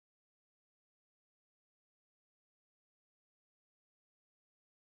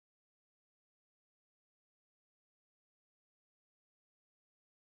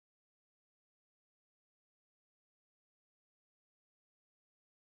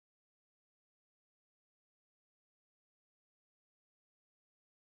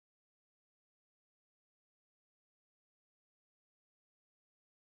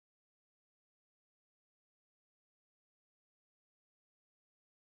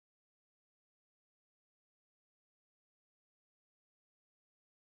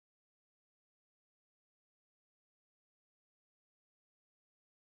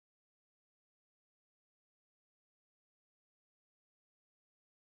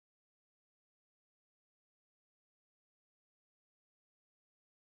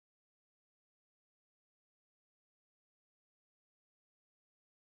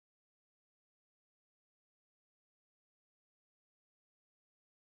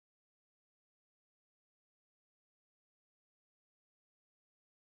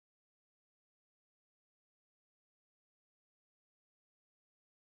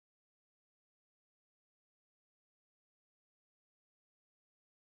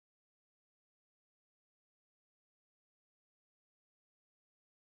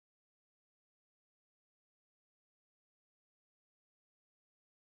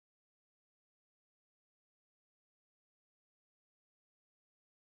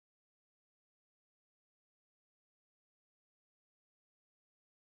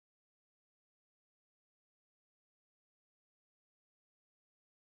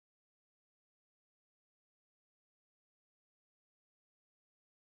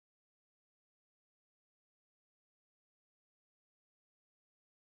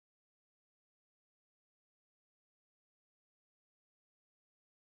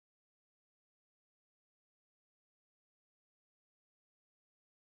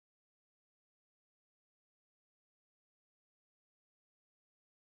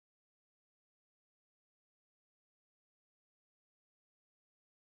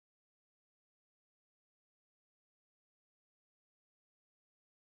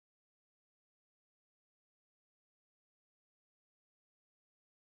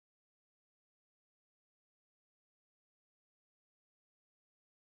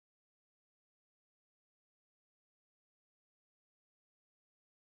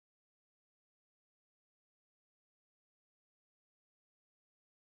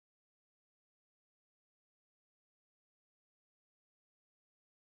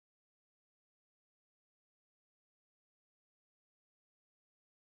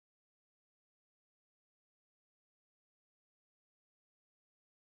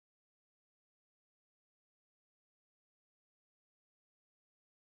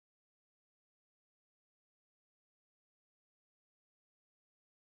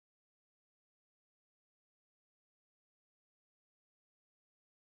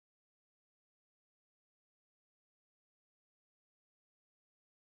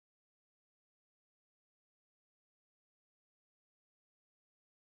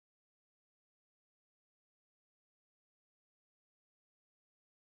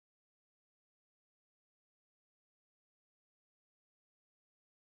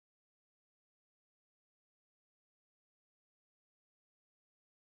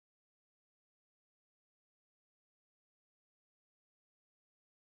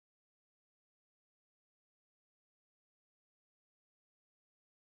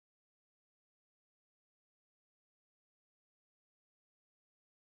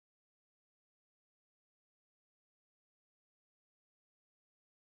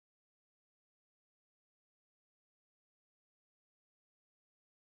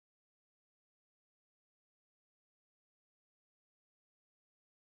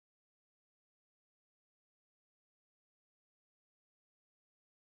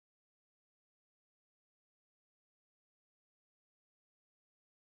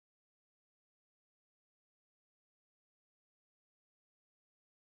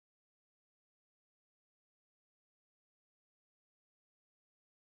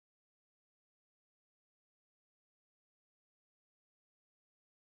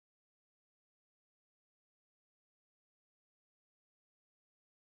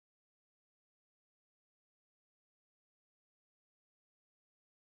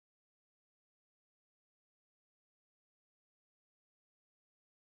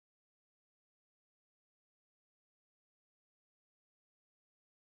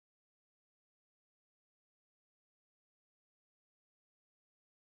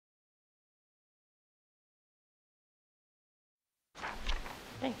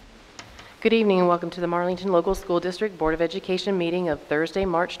Good evening and welcome to the Marlington Local School District Board of Education meeting of Thursday,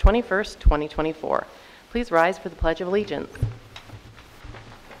 March 21st, 2024. Please rise for the Pledge of Allegiance.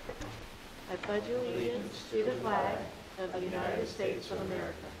 I pledge allegiance to the flag of the United States of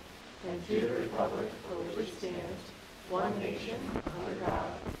America and to the republic for which it stands, one nation, under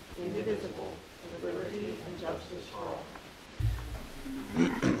God, indivisible, with liberty and justice for all.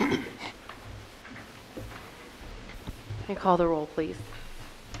 Can you call the roll, please?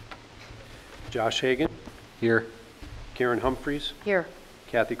 Josh Hagan. Here. Karen Humphreys. Here.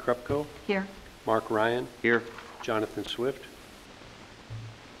 Kathy Krupko. Here. Mark Ryan. Here. Jonathan Swift.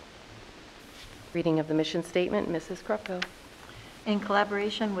 Reading of the mission statement, Mrs. Krupko. In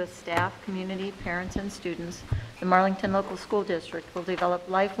collaboration with staff, community, parents, and students, the Marlington Local School District will develop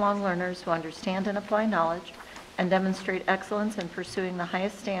lifelong learners who understand and apply knowledge and demonstrate excellence in pursuing the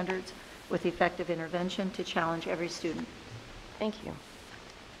highest standards with effective intervention to challenge every student. Thank you.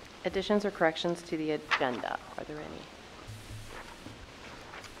 Additions or corrections to the agenda? Are there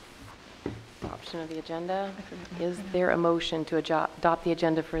any? Adoption of the agenda. Is there a motion to adopt the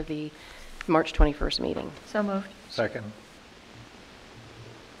agenda for the March 21st meeting? So moved. Second.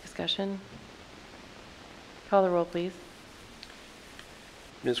 Discussion? Call the roll, please.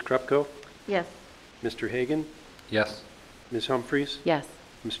 Ms. Krupko. Yes. Mr. Hagan. Yes. Ms. Humphreys. Yes.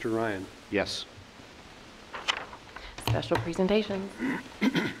 Mr. Ryan. Yes. Special presentations.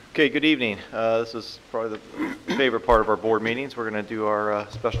 Okay, good evening. This is probably the favorite part of our board meetings. We're going to do our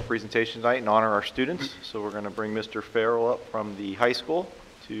special presentation tonight and honor our students. So we're going to bring Mr. Farrell up from the high school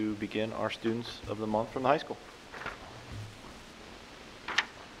to begin our Students of the Month from the high school.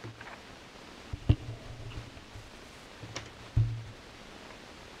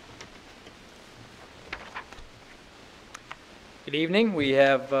 Good evening. We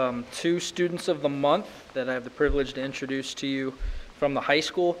have two Students of the Month that I have the privilege to introduce to you from the high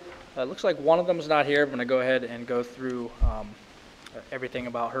school. It looks like one of them is not here. I'm going to go ahead and go through everything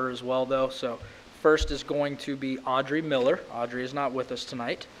about her as well, though. So first is going to be Audrey Miller. Audrey is not with us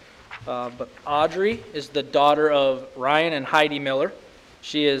tonight. But Audrey is the daughter of Ryan and Heidi Miller.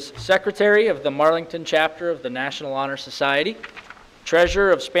 She is secretary of the Marlington chapter of the National Honor Society, treasurer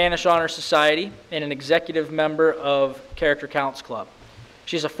of Spanish Honor Society, and an executive member of Character Counts Club.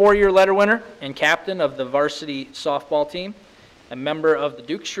 She's a 4-year letter winner and captain of the varsity softball team, a member of the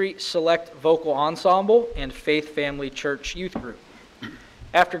Duke Street Select Vocal Ensemble and Faith Family Church Youth Group.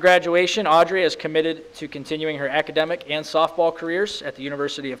 After graduation, Audrey is committed to continuing her academic and softball careers at the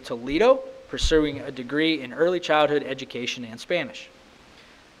University of Toledo, pursuing a degree in early childhood education and Spanish.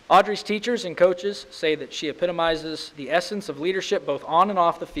 Audrey's teachers and coaches say that she epitomizes the essence of leadership both on and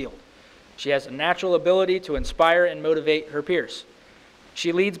off the field. She has a natural ability to inspire and motivate her peers.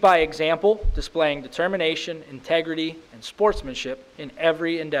 She leads by example, displaying determination, integrity, and sportsmanship in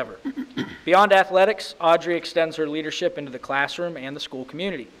every endeavor. Beyond athletics, Audrey extends her leadership into the classroom and the school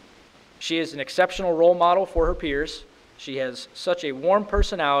community. She is an exceptional role model for her peers. She has such a warm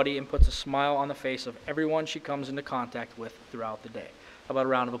personality and puts a smile on the face of everyone she comes into contact with throughout the day. How about a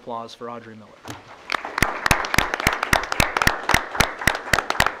round of applause for Audrey Miller?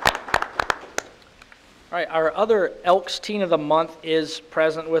 All right, our other Elks Teen of the Month is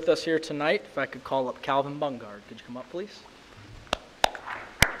present with us here tonight. If I could call up Calvin Bungard. Could you come up, please?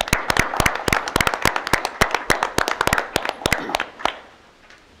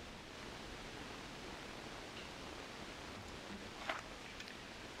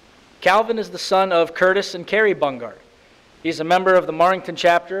 Calvin is the son of Curtis and Carrie Bungard. He's a member of the Marlington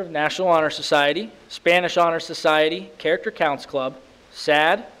chapter of National Honor Society, Spanish Honor Society, Character Counts Club,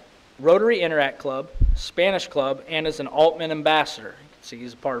 SAD, Rotary Interact Club, Spanish Club, and is an Altman ambassador. You can see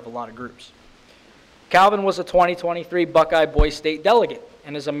he's a part of a lot of groups. Calvin was a 2023 Buckeye Boy State delegate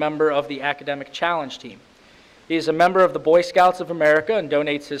and is a member of the Academic Challenge team. He is a member of the Boy Scouts of America and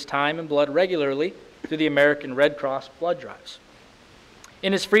donates his time and blood regularly to the American Red Cross blood drives.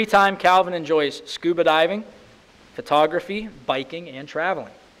 In his free time, Calvin enjoys scuba diving, photography, biking, and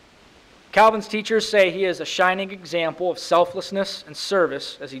traveling. Calvin's teachers say he is a shining example of selflessness and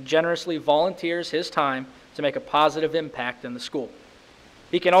service as he generously volunteers his time to make a positive impact in the school.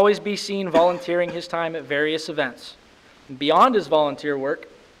 He can always be seen volunteering his time at various events. And beyond his volunteer work,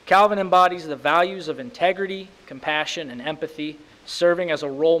 Calvin embodies the values of integrity, compassion, and empathy, serving as a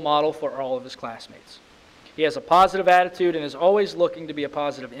role model for all of his classmates. He has a positive attitude and is always looking to be a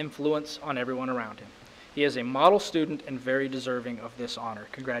positive influence on everyone around him. He is a model student and very deserving of this honor.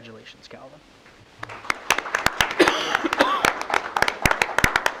 Congratulations, Calvin.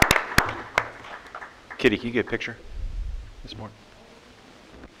 Kitty, can you get a picture this morning?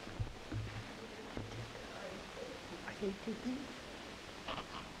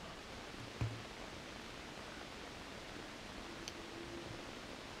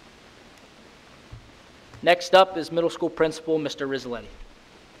 Next up is middle school principal, Mr. Rizzoletti.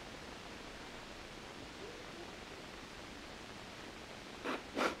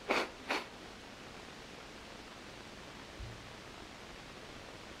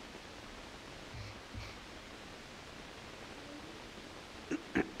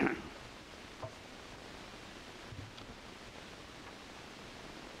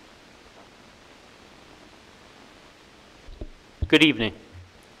 Good evening.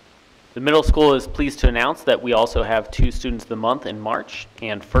 The middle school is pleased to announce that we also have 2 Students of the Month in March.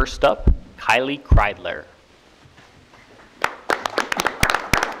 And first up, Kylie Kreidler.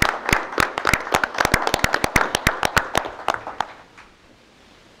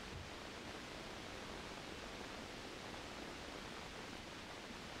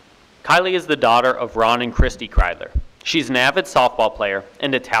 Kylie is the daughter of Ron and Christy Kreidler. She's an avid softball player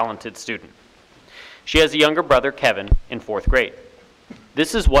and a talented student. She has a younger brother, Kevin, in 4th grade.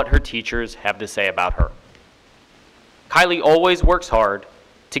 This is what her teachers have to say about her. Kylie always works hard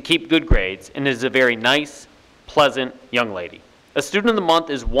to keep good grades and is a very nice, pleasant young lady. A Student of the Month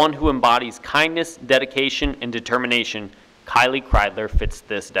is one who embodies kindness, dedication, and determination. Kylie Kreidler fits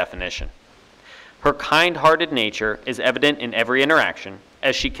this definition. Her kind-hearted nature is evident in every interaction,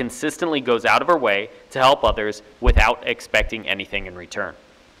 as she consistently goes out of her way to help others without expecting anything in return.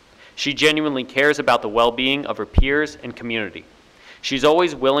 She genuinely cares about the well-being of her peers and community. She's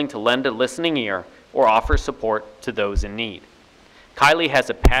always willing to lend a listening ear or offer support to those in need. Kylie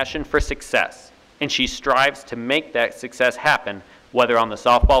has a passion for success, and she strives to make that success happen, whether on the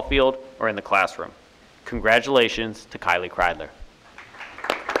softball field or in the classroom. Congratulations to Kylie Kreidler.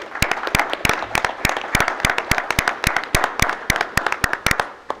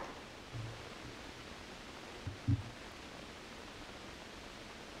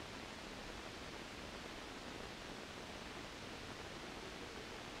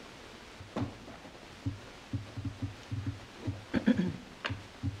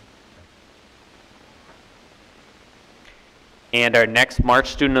 And our next March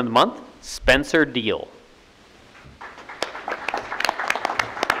Student of the Month, Spencer Deal.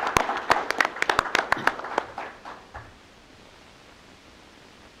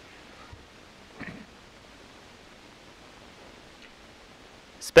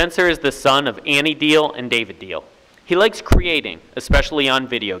 Spencer is the son of Annie Deal and David Deal. He likes creating, especially on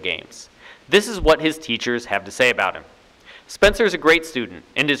video games. This is what his teachers have to say about him. Spencer is a great student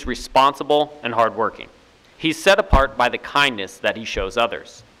and is responsible and hardworking. He's set apart by the kindness that he shows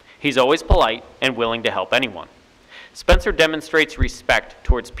others. He's always polite and willing to help anyone. Spencer demonstrates respect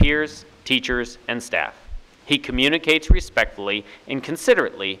towards peers, teachers, and staff. He communicates respectfully and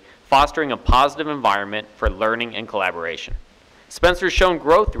considerately, fostering a positive environment for learning and collaboration. Spencer's shown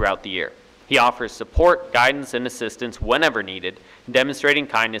growth throughout the year. He offers support, guidance, and assistance whenever needed, demonstrating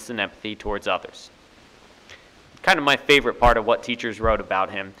kindness and empathy towards others. Kind of my favorite part of what teachers wrote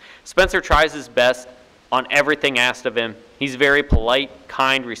about him. Spencer tries his best on everything asked of him. He's very polite,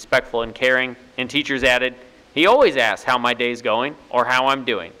 kind, respectful, and caring. And teachers added, he always asks how my day's going or how I'm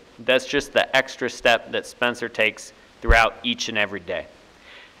doing. That's just the extra step that Spencer takes throughout each and every day.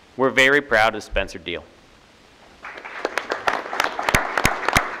 We're very proud of Spencer Deal.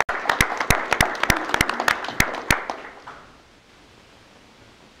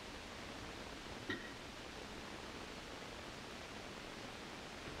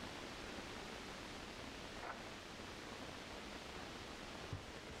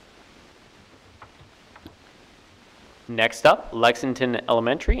 Next up, Lexington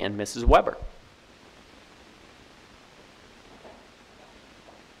Elementary and Mrs. Weber.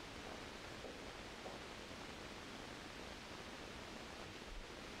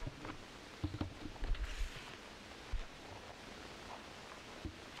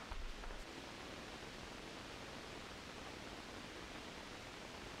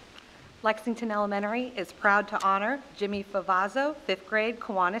 Lexington Elementary is proud to honor Jimmy Favazzo, 5th grade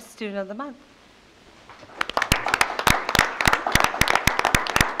Kiwanis Student of the Month.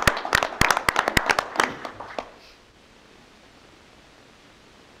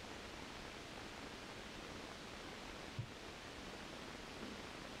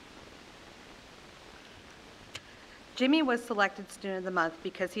 Jimmy was selected Student of the Month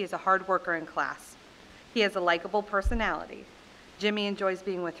because he is a hard worker in class. He has a likable personality. Jimmy enjoys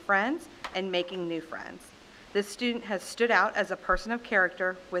being with friends and making new friends. This student has stood out as a person of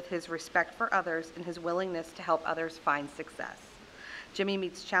character with his respect for others and his willingness to help others find success. Jimmy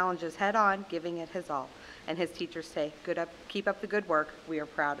meets challenges head on, giving it his all, and his teachers say, keep up the good work, we are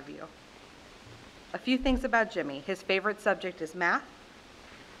proud of you. A few things about Jimmy. His favorite subject is math.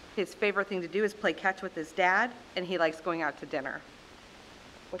 His favorite thing to do is play catch with his dad, and he likes going out to dinner.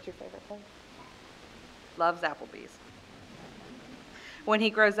 What's your favorite place? loves Applebee's. When he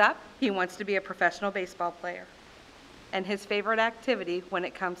grows up, he wants to be a professional baseball player. And his favorite activity when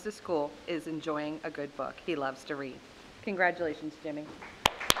it comes to school is enjoying a good book. He loves to read. Congratulations, Jimmy.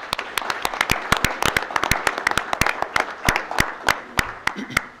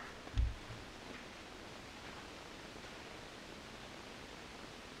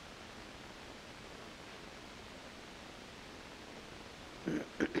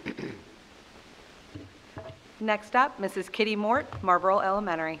 Next up, Mrs. Kitty Mort, Marlboro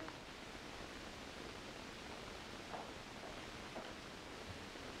Elementary.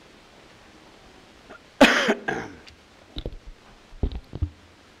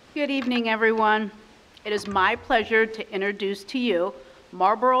 Good evening, everyone. It is my pleasure to introduce to you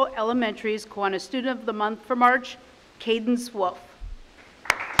Marlboro Elementary's Kiwanis Student of the Month for March, Cadence Wolf.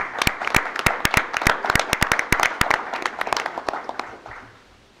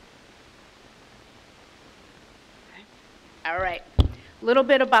 All right, a little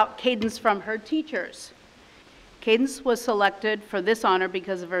bit about Cadence from her teachers. Cadence was selected for this honor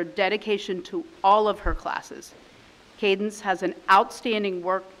because of her dedication to all of her classes. Cadence has an outstanding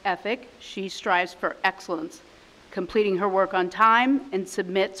work ethic. She strives for excellence, completing her work on time and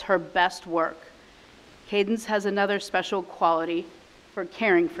submits her best work. Cadence has another special quality for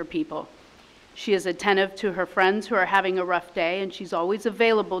caring for people. She is attentive to her friends who are having a rough day, and she's always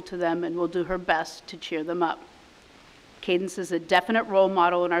available to them and will do her best to cheer them up. Cadence is a definite role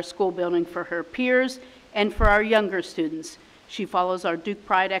model in our school building for her peers and for our younger students. She follows our Duke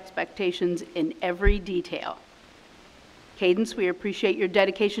Pride expectations in every detail. Cadence, we appreciate your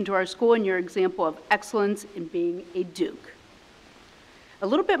dedication to our school and your example of excellence in being a Duke. A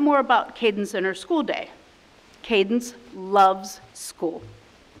little bit more about Cadence and her school day. Cadence loves school.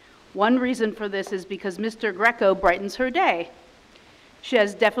 One reason for this is because Mr. Greco brightens her day. She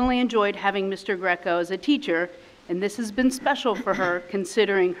has definitely enjoyed having Mr. Greco as a teacher, and this has been special for her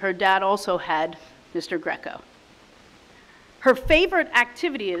considering her dad also had Mr. Greco. Her favorite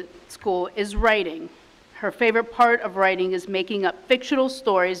activity at school is writing. Her favorite part of writing is making up fictional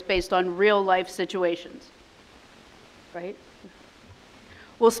stories based on real-life situations, right?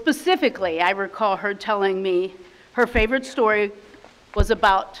 Well, specifically, I recall her telling me her favorite story was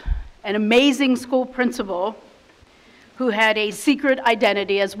about an amazing school principal who had a secret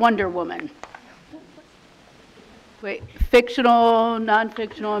identity as Wonder Woman. Wait, fictional,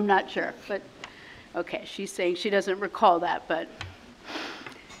 non-fictional, I'm not sure, but okay, she's saying she doesn't recall that, but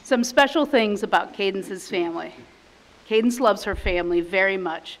some special things about Cadence's family. Cadence loves her family very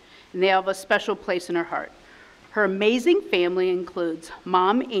much, and they have a special place in her heart. Her amazing family includes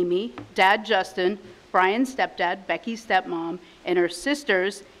Mom Amy, Dad Justin, Brian's stepdad, Becky's stepmom, and her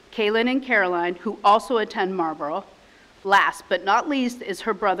sisters, Kaylin and Caroline, who also attend Marlboro. Last but not least is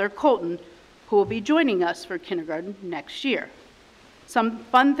her brother Colton, who will be joining us for kindergarten next year. Some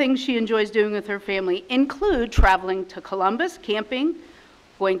fun things she enjoys doing with her family include traveling to Columbus, camping,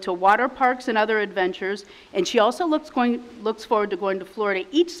 going to water parks and other adventures, and she also looks forward to going to Florida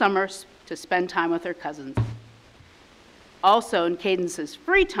each summer to spend time with her cousins. Also, in Cadence's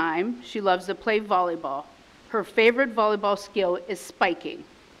free time, she loves to play volleyball. Her favorite volleyball skill is spiking.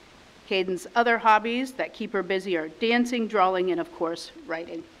 Cadence's other hobbies that keep her busy are dancing, drawing, and of course,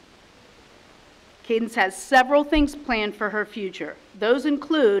 writing. Cadence has several things planned for her future. Those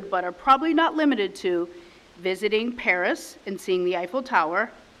include, but are probably not limited to, visiting Paris and seeing the Eiffel Tower,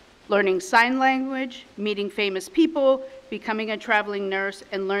 learning sign language, meeting famous people, becoming a traveling nurse,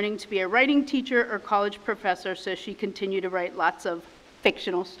 and learning to be a writing teacher or college professor so she can continue to write lots of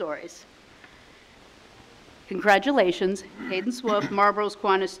fictional stories. Congratulations, Cadence Wolf, Marlboro's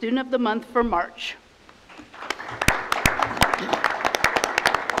Kiwanis Student of the Month for March.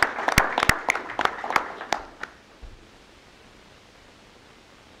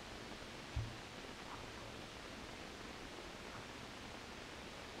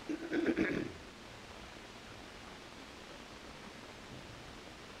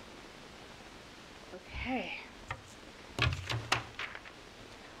 Okay.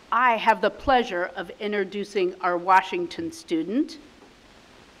 I have the pleasure of introducing our Washington student.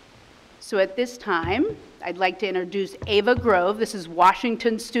 So at this time, I'd like to introduce Ava Grove. This is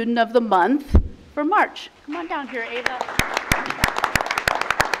Washington Student of the Month for March. Come on down here, Ava.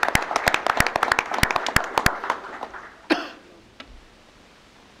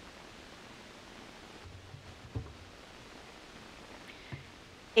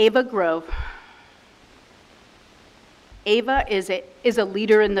 Ava Grove. Ava is a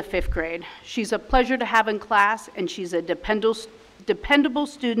leader in the 5th grade. She's a pleasure to have in class, and she's a dependable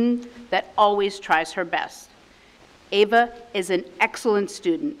student that always tries her best. Ava is an excellent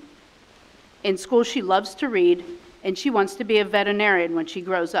student. In school, she loves to read, and she wants to be a veterinarian when she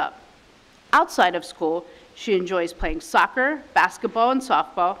grows up. Outside of school, she enjoys playing soccer, basketball, and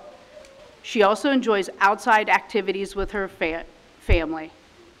softball. She also enjoys outside activities with her family.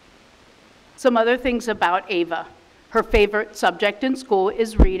 Some other things about Ava. Her favorite subject in school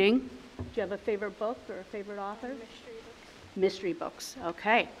is reading. Do you have a favorite book or a favorite author? Mystery books. Mystery books.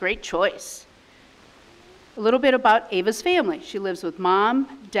 Okay, great choice. A little bit about Ava's family. She lives with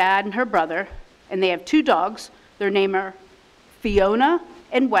mom, dad, and her brother, and they have 2 dogs. Their names are Fiona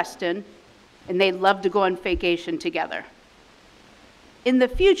and Weston, and they love to go on vacation together. In the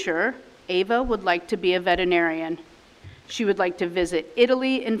future, Ava would like to be a veterinarian. She would like to visit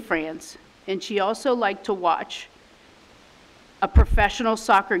Italy and France, and she also liked to watch a professional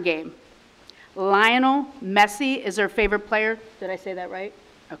soccer game. Lionel Messi is her favorite player. Did I say that right?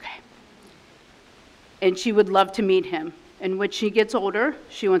 Okay. And she would love to meet him. And when she gets older,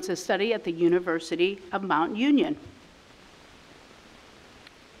 she wants to study at the University of Mount Union.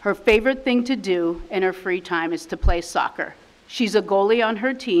 Her favorite thing to do in her free time is to play soccer. She's a goalie on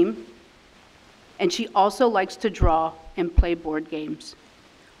her team, and she also likes to draw and play board games.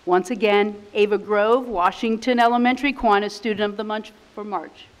 Once again, Ava Grove, Washington Elementary, Kiwanis Student of the Month for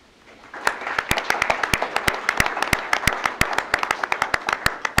March.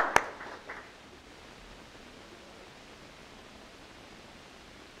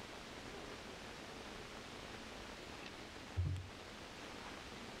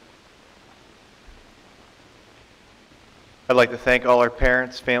 I'd like to thank all our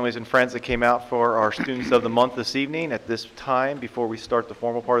parents, families, and friends that came out for our Students of the Month this evening. At this time, before we start the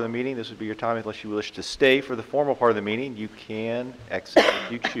formal part of the meeting, this would be your time. Unless you wish to stay for the formal part of the meeting, you can exit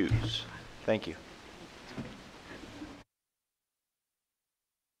if you choose. Thank you.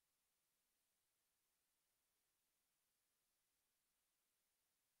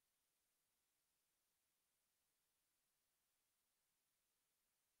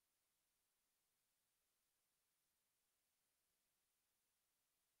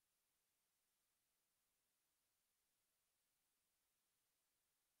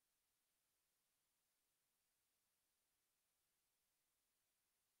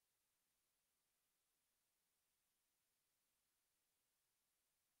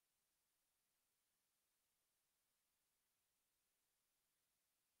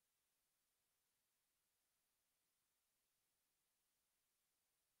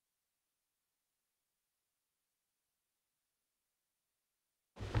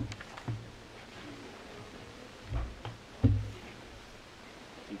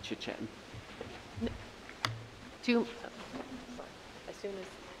 Chit-chatting. As soon as.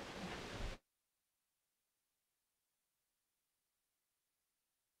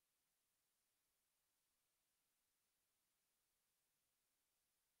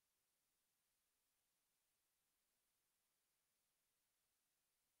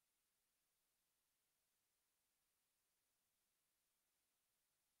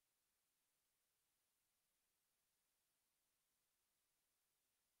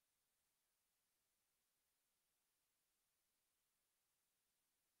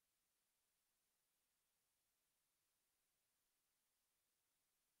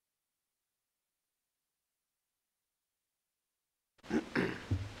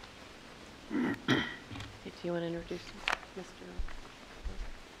 Do you want to introduce Mr.?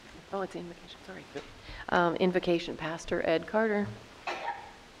 Oh, it's invocation, sorry. Invocation, Pastor Ed Carter.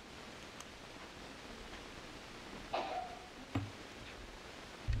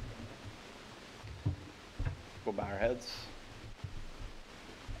 We'll bow our heads.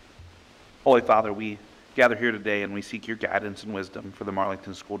 Holy Father, we gather here today and we seek your guidance and wisdom for the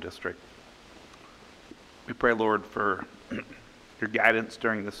Marlington School District. We pray, Lord, for your guidance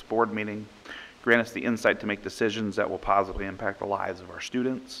during this board meeting. Grant us the insight to make decisions that will positively impact the lives of our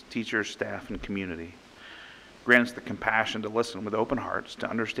students, teachers, staff, and community. Grant us the compassion to listen with open hearts, to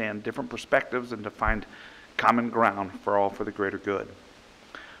understand different perspectives, and to find common ground for the greater good.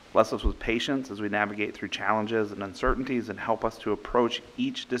 Bless us with patience as we navigate through challenges and uncertainties, and help us to approach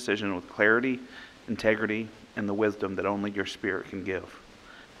each decision with clarity, integrity, and the wisdom that only your Spirit can give.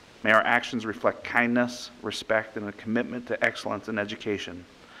 May our actions reflect kindness, respect, and a commitment to excellence in education.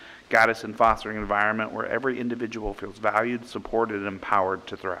 Guide us in fostering an environment where every individual feels valued, supported, and empowered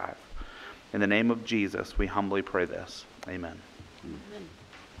to thrive. In the name of Jesus, we humbly pray this. Amen.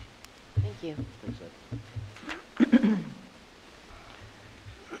 Thank you.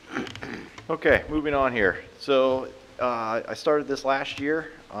 Okay, moving on here. So I started this last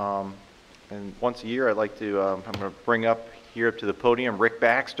year, and once a year I'd like to, I'm going to bring up here up to the podium Rick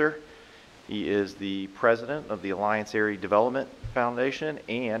Baxter. He is the president of the Alliance Area Development Foundation,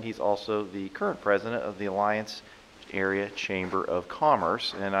 and he's also the current president of the Alliance Area Chamber of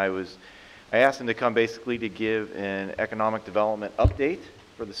Commerce. And I asked him to come basically to give an economic development update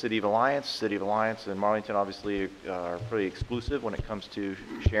for the City of Alliance. City of Alliance and Marlington obviously are pretty exclusive when it comes to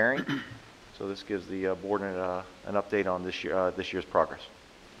sharing. So this gives the board an update on this year's progress.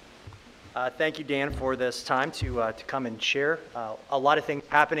 Thank you, Dan, for this time to come and share. A lot of things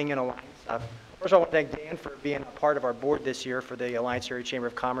happening in Alliance. First of all, I want to thank Dan for being a part of our board this year for the Alliance Area Chamber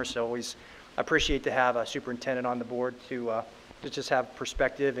of Commerce. So always appreciate to have a superintendent on the board to just have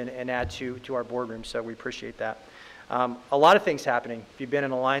perspective and add to our boardroom. So we appreciate that. A lot of things happening. If you've been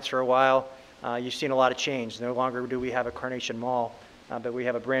in Alliance for a while, you've seen a lot of change. No longer do we have a Carnation Mall, but we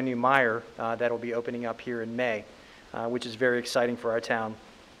have a brand new Meijer that will be opening up here in May, which is very exciting for our town.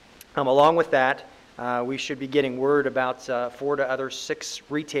 Along with that, we should be getting word about 4 to other 6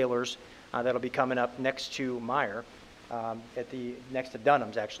 retailers that'll be coming up next to Meijer, next to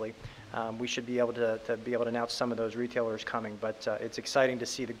Dunham's actually. We should be able to announce some of those retailers coming, but it's exciting to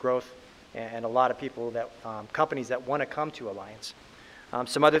see the growth and a lot of people companies that want to come to Alliance.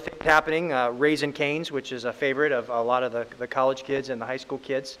 Some other things happening, Raising Cane's, which is a favorite of a lot of the college kids and the high school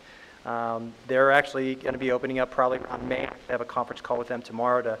kids. They're actually going to be opening up probably around May. I have a conference call with them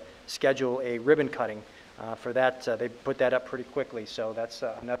tomorrow to schedule a ribbon cutting. For that, they put that up pretty quickly, so that's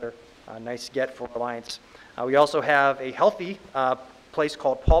another nice get for Alliance. We also have a healthy place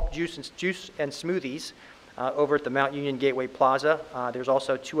called Pulp Juice and Smoothies over at the Mount Union Gateway Plaza. There's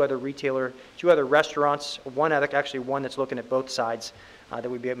also 2 other restaurants, one that's looking at both sides that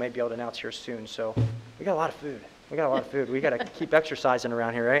we might be able to announce here soon. So we got a lot of food. We got to keep exercising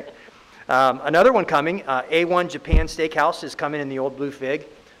around here, right? Another one coming, A1 Japan Steakhouse is coming in the old Blue Fig.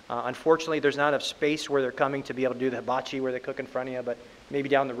 Unfortunately, there's not enough space where they're coming to be able to do the hibachi where they cook in front of you, but maybe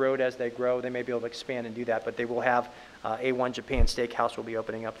down the road as they grow, they may be able to expand and do that. But they will have A1 Japan Steakhouse will be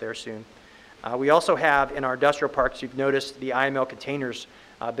opening up there soon. We also have in our industrial parks, you've noticed the IML Containers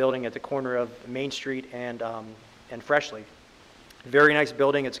building at the corner of Main Street and Freshly. Very nice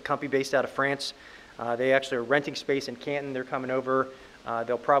building. It's a company based out of France. They actually are renting space in Canton. They're coming over.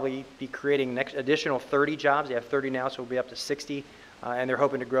 They'll probably be creating additional 30 jobs. They have 30 now, so we'll be up to 60. And they're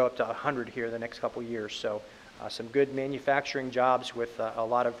hoping to grow up to 100 here the next couple years. So some good manufacturing jobs with a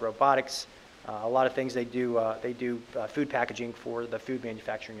lot of robotics, a lot of things they do. They do food packaging for the food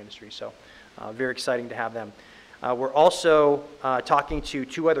manufacturing industry. So very exciting to have them. We're also talking to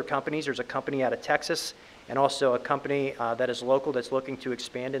 2 other companies. There's a company out of Texas and also a company that is local that's looking to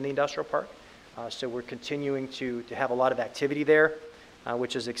expand in the industrial park. So we're continuing to have a lot of activity there,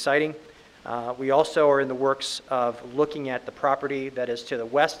 which is exciting. We also are in the works of looking at the property that is to the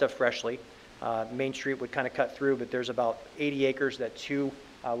west of Freshly. Main Street would kind of cut through, but there's about 80 acres that 2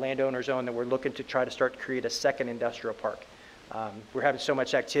 landowners own that we're looking to try to start to create a second industrial park. We're having so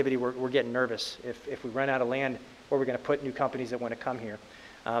much activity, we're getting nervous. If we run out of land, where we're going to put new companies that want to come here.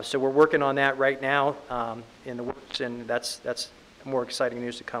 So we're working on that right now in the works, and that's more exciting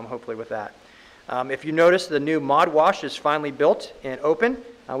news to come, hopefully, with that. If you notice, the new Mod Wash is finally built and open.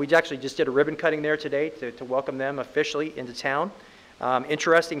 We actually just did a ribbon cutting there today to welcome them officially into town.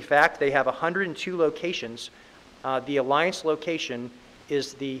 Interesting fact, they have 102 locations. The Alliance location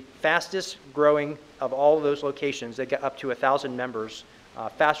is the fastest growing of all of those locations. They get up to 1,000 members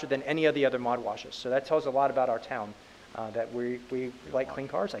faster than any of the other Mod Washes. So that tells a lot about our town, that we like clean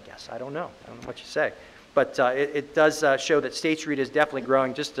cars, I guess. I don't know what you say. But it does show that State Street is definitely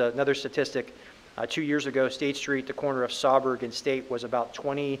growing. Just another statistic, 2 years ago, State Street, the corner of Sauberg and State, was about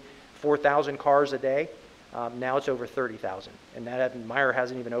 24,000 cars a day. Now it's over 30,000, and Meijer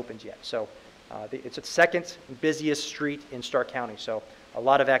hasn't even opened yet. So it's the second busiest street in Stark County. So a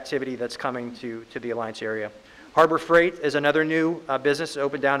lot of activity that's coming to the Alliance area. Harbor Freight is another new business that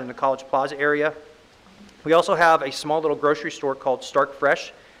opened down in the College Plaza area. We also have a small little grocery store called Stark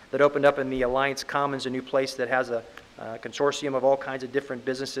Fresh that opened up in the Alliance Commons, a new place that has a consortium of all kinds of different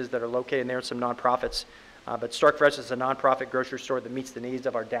businesses that are located in there and some nonprofits. But Stark Fresh is a nonprofit grocery store that meets the needs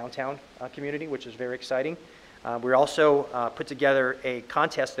of our downtown community, which is very exciting. We also put together a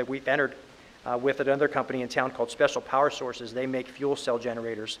contest that we've entered with another company in town called Special Power Sources. They make fuel cell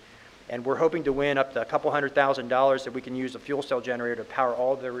generators. And we're hoping to win up to $200,000 that we can use a fuel cell generator to power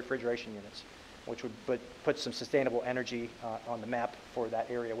all of their refrigeration units, which would put some sustainable energy on the map for that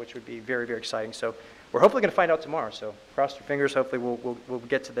area, which would be very, very exciting. So we're hopefully going to find out tomorrow. So cross your fingers. Hopefully we'll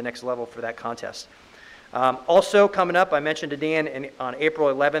get to the next level for that contest. Also coming up, I mentioned to Dan, on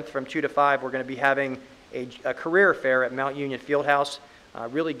April 11th from 2 to 5, we're going to be having a career fair at Mount Union Fieldhouse,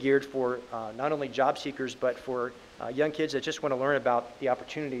 really geared for not only job seekers, but for young kids that just want to learn about the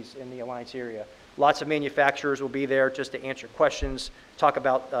opportunities in the Alliance area. Lots of manufacturers will be there just to answer questions, talk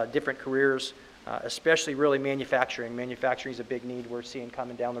about different careers, especially really manufacturing. Manufacturing is a big need we're seeing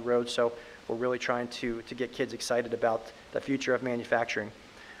coming down the road, so we're really trying to get kids excited about the future of manufacturing.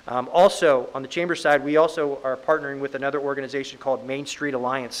 Also, on the chamber side, we also are partnering with another organization called Main Street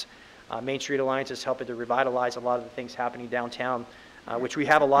Alliance. Main Street Alliance is helping to revitalize a lot of the things happening downtown, which we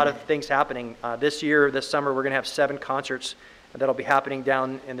have a lot of things happening. This summer, we're going to have 7 concerts that'll be happening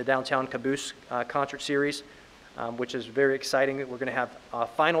down in the Downtown Caboose concert series, which is very exciting. We're going to have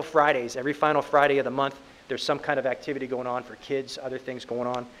Final Fridays. Every Final Friday of the month, there's some kind of activity going on for kids, other things going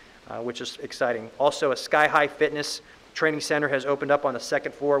on, which is exciting. Also, a Sky High Fitness Training Center has opened up on the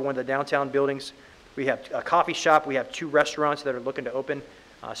 2nd floor of one of the downtown buildings. We have a coffee shop. We have 2 restaurants that are looking to open.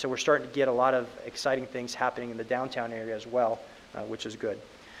 So we're starting to get a lot of exciting things happening in the downtown area as well, which is good.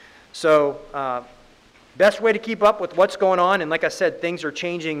 So best way to keep up with what's going on, and like I said, things are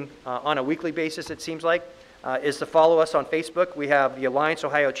changing on a weekly basis, it seems like, is to follow us on Facebook. We have the Alliance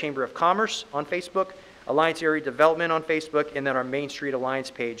Ohio Chamber of Commerce on Facebook, Alliance Area Development on Facebook, and then our Main Street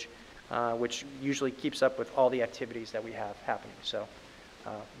Alliance page, which usually keeps up with all the activities that we have happening. So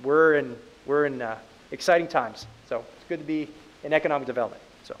we're in exciting times. So it's good to be in economic development.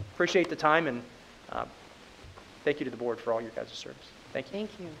 So appreciate the time, and thank you to the board for all your guys' service. Thank you.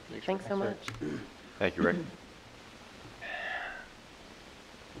 Thank you. Thanks so much. Thank you, Rick.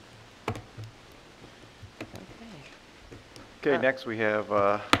 Okay, next we have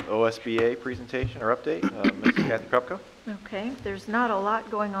OSBA presentation or update. Ms. Kathy Krupko. Okay, there's not a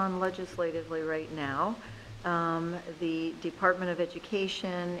lot going on legislatively right now. The Department of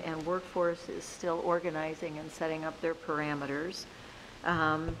Education and Workforce is still organizing and setting up their parameters.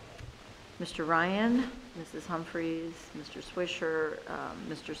 Mr. Ryan, Mrs. Humphreys, Mr. Swisher,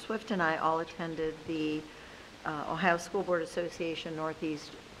 Mr. Swift and I all attended the Ohio School Board Association Northeast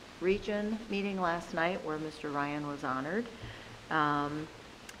Region meeting last night where Mr. Ryan was honored.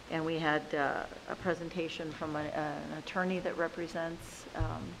 And we had a presentation from an attorney that represents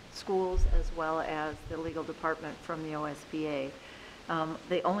schools as well as the legal department from the OSBA.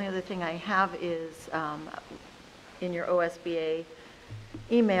 The only other thing I have is in your OSBA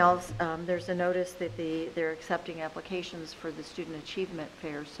emails, there's a notice that they're accepting applications for the Student Achievement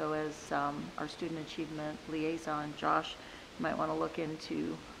Fair. So as our Student Achievement Liaison, Josh, you might want to look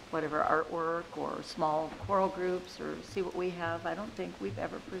into whatever artwork or small choral groups or see what we have. I don't think we've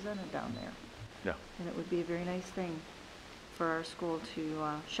ever presented down there. No. And it would be a very nice thing for our school to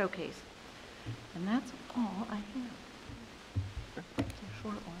showcase. And that's all I have. It's a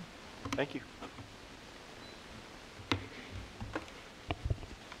short one. Thank you.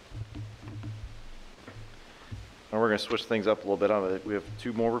 Now we're going to switch things up a little bit on it. We have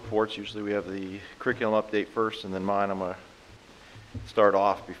 2 more reports. Usually we have the curriculum update first, and then mine. I'm going to start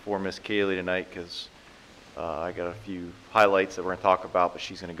off before Miss Kaylee tonight because I got a few highlights that we're going to talk about, but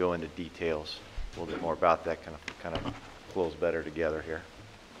she's going to go into details a little bit more about that. Kind of flows better together here.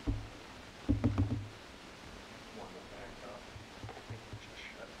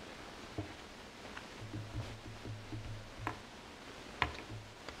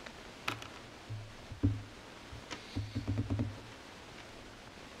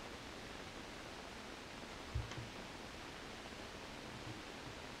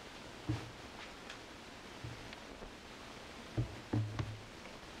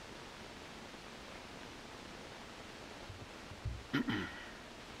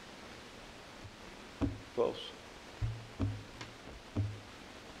 Close.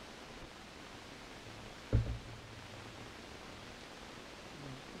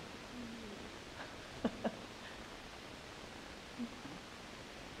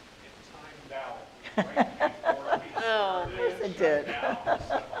 Oh, yes, it did.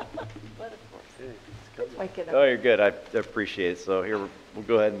 Oh, you're good. I appreciate it. So here, we'll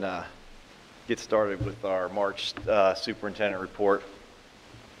go ahead and get started with our March superintendent report.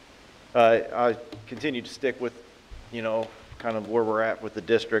 I continue to stick with, kind of where we're at with the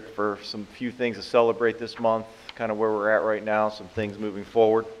district for some few things to celebrate this month, kind of where we're at right now, some things moving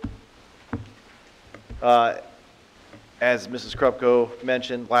forward. As Mrs. Krupko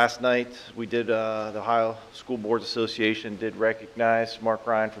mentioned last night, we did, the Ohio School Boards Association did recognize Mark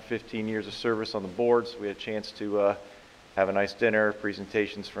Ryan for 15 years of service on the boards. We had a chance to have a nice dinner,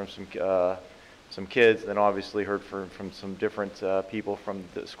 presentations from some kids, and obviously heard from some different people from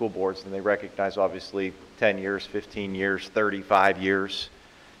the school boards, and they recognize obviously 10 years, 15 years, 35 years,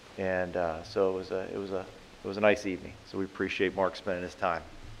 and so it was a nice evening. So we appreciate Mark spending his time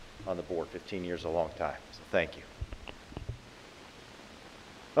on the board. 15 years is a long time, so thank you.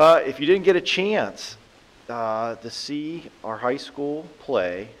 If you didn't get a chance to see our high school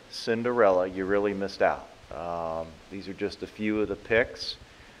play Cinderella, you really missed out. These are just a few of the picks.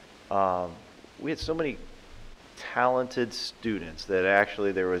 We had so many talented students that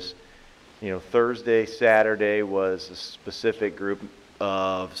actually there was, Thursday, Saturday was a specific group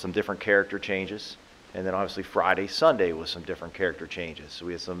of some different character changes. And then obviously Friday, Sunday was some different character changes. So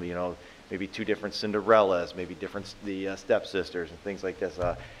we had some, maybe 2 different Cinderellas, maybe different the stepsisters and things like this.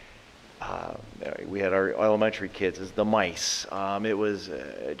 We had our elementary kids as the mice. It was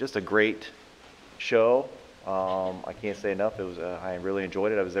just a great show. I can't say enough. It was I really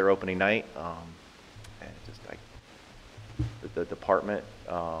enjoyed it. I was there opening night, and the department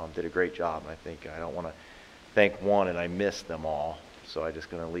did a great job. I think I don't want to thank one, and I missed them all. So I'm just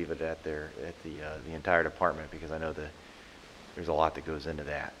going to leave it at the entire department because I know that there's a lot that goes into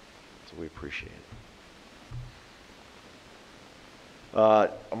that. So we appreciate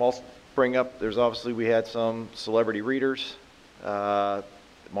it. I'm also bring up. There's obviously we had some celebrity readers.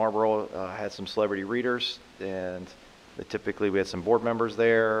 Marlboro had some celebrity readers, and typically we had some board members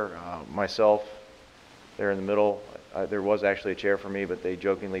there. Myself, there in the middle. There was actually a chair for me, but they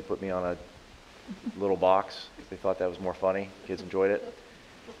jokingly put me on a little box. They thought that was more funny. Kids enjoyed it.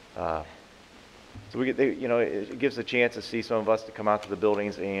 So we get, it gives a chance to see some of us to come out to the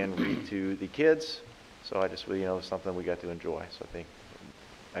buildings and read to the kids. So I just, it's something we got to enjoy. So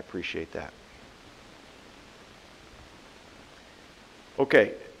I appreciate that.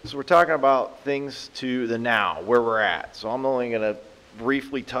 Okay, so we're talking about things to the now, where we're at. So I'm only going to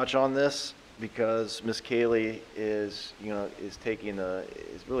briefly touch on this because Miss Kaylee is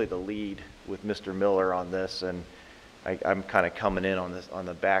really the lead with Mr. Miller on this, and I'm kind of coming in on this on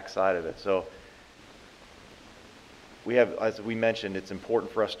the back side of it. So we have, as we mentioned, it's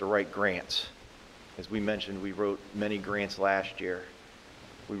important for us to write grants. As we mentioned, we wrote many grants last year.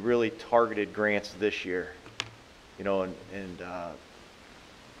 We really targeted grants this year, and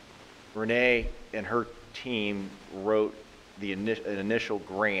Renee and her team wrote an initial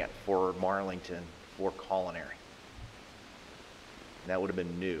grant for Marlington for culinary. And that would have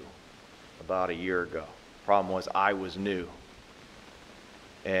been new about a year ago. Problem was I was new,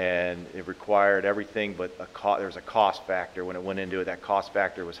 and it required everything but there's a cost factor when it went into it. That cost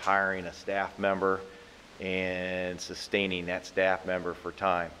factor was hiring a staff member and sustaining that staff member for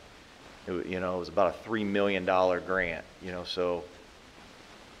time. It was about a $3 million grant, so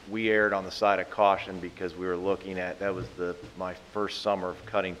we erred on the side of caution because we were looking at, that was my first summer of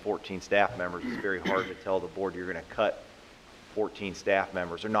cutting 14 staff members. It's very hard to tell the board you're going to cut 14 staff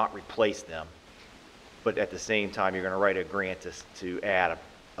members or not replace them, but at the same time you're going to write a grant to add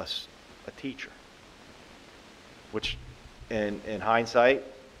a teacher, which in hindsight,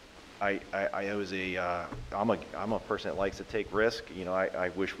 I'm a person that likes to take risk.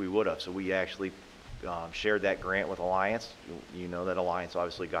 I wish we would have. So we actually shared that grant with Alliance. That Alliance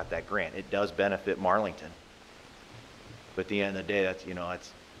obviously got that grant. It does benefit Marlington. But at the end of the day,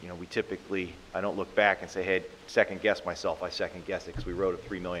 we typically, I don't look back and say, hey, second guess myself. I second guess it because we wrote a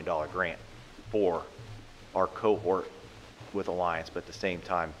 $3 million grant for our cohort with Alliance. But at the same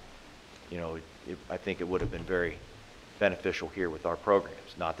time, I think it would have been very beneficial here with our programs.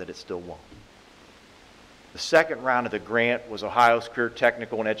 Not that it still won't. The second round of the grant was Ohio's Career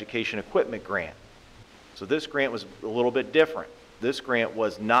Technical and Education Equipment Grant. So this grant was a little bit different. This grant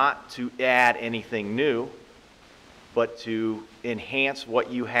was not to add anything new, but to enhance what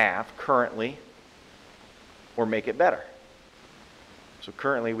you have currently or make it better. So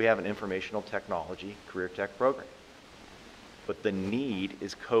currently we have an informational technology career tech program. But the need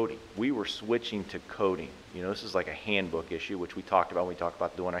is coding. We were switching to coding. This is like a handbook issue, which we talked about when we talked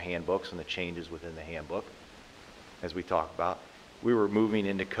about doing our handbooks and the changes within the handbook, as we talked about. We were moving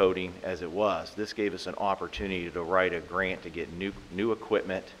into coding as it was. This gave us an opportunity to write a grant to get new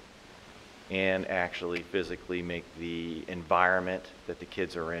equipment and actually physically make the environment that the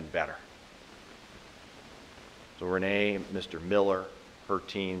kids are in better. So Renee, Mr. Miller, her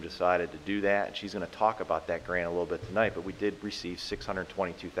team decided to do that, and she's going to talk about that grant a little bit tonight, but we did receive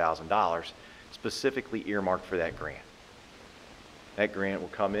 $622,000 specifically earmarked for that grant. That grant will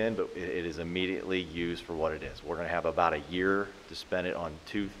come in, but it is immediately used for what it is. We're going to have about a year to spend it on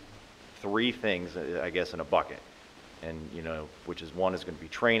three things, I guess, in a bucket. And, which is one is going to be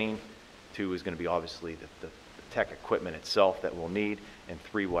training, 2 is going to be obviously the tech equipment itself that we'll need, and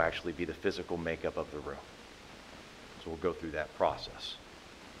 3 will actually be the physical makeup of the room. So we'll go through that process.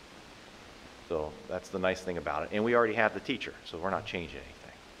 So that's the nice thing about it. And we already have the teacher, so we're not changing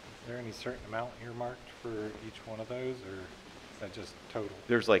anything. Is there any certain amount earmarked for each one of those, or is that just total?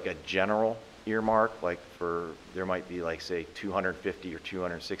 There's like a general earmark, like there might be like, say, 250 or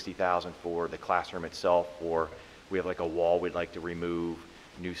 260,000 for the classroom itself, or we have like a wall we'd like to remove,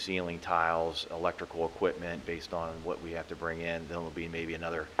 new ceiling tiles, electrical equipment based on what we have to bring in. Then there'll be maybe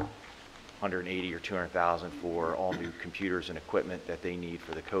another 180 or 200,000 for all new computers and equipment that they need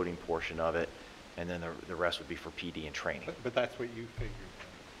for the coding portion of it, and then the rest would be for PD and training. But that's what you figured?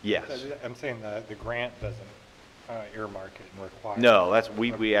 Yes. I'm saying the grant doesn't earmark it and require. No, that's,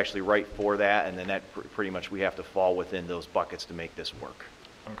 we actually write for that, and then that pretty much we have to fall within those buckets to make this work.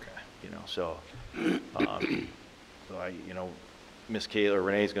 Okay. You know, so, Ms. Kayla,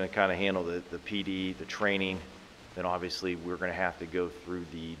 Renee's going to kind of handle the PD, the training. Then obviously we're going to have to go through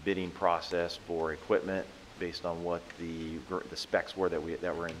the bidding process for equipment based on what the specs were that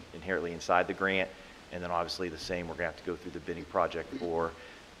were inherently inside the grant. And then obviously the same, we're going to have to go through the bidding project for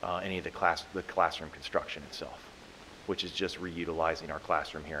any of the classroom construction itself, which is just reutilizing our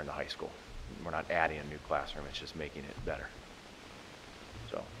classroom here in the high school. We're not adding a new classroom, it's just making it better.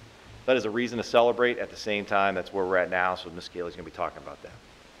 So that is a reason to celebrate. At the same time, that's where we're at now, so Ms. Kaylee's going to be talking about that.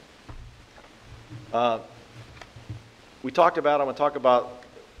 I'm going to talk about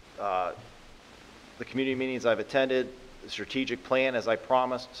the community meetings I've attended, the strategic plan, as I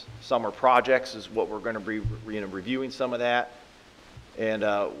promised. Summer projects is what we're going to be reviewing some of that, and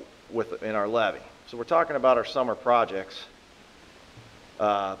in our levy. So we're talking about our summer projects.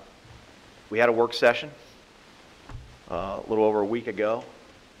 We had a work session a little over a week ago.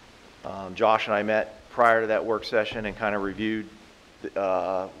 Josh and I met prior to that work session and kind of reviewed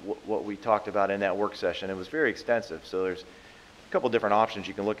what we talked about in that work session. It was very extensive, so there's a couple different options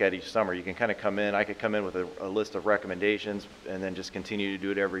you can look at each summer. You can kind of come in, I could come in with a list of recommendations and then just continue to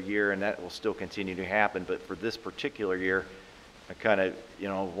do it every year, and that will still continue to happen. But for this particular year, I kind of,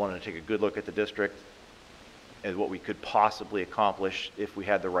 wanted to take a good look at the district and what we could possibly accomplish if we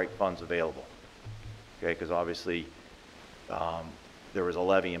had the right funds available. Okay, because obviously there was a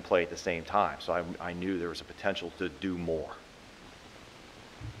levy in play at the same time, so I knew there was a potential to do more.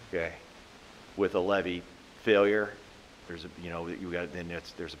 Okay, with a levy failure, there's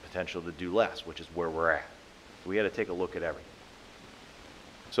a potential to do less, which is where we're at. We had to take a look at everything.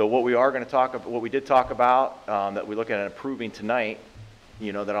 So what we are going to talk about, what we did talk about, that we're looking at improving tonight,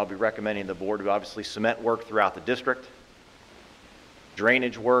 that I'll be recommending the board, obviously cement work throughout the district,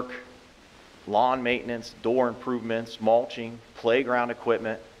 drainage work, lawn maintenance, door improvements, mulching, playground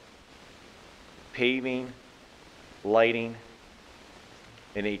equipment, paving, lighting,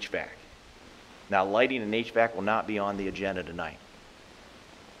 and HVAC. Now, lighting and HVAC will not be on the agenda tonight.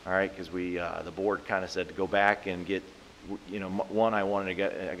 All right, because the board kind of said to go back and get,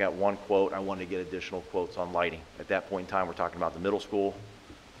 I got one quote. I wanted to get additional quotes on lighting. At that point in time, we're talking about the middle school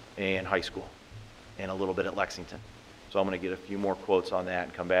and high school, and a little bit at Lexington. So I'm going to get a few more quotes on that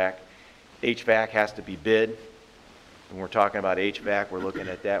and come back. HVAC has to be bid. When we're talking about HVAC, we're looking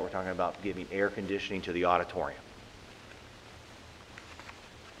at that. We're talking about giving air conditioning to the auditorium.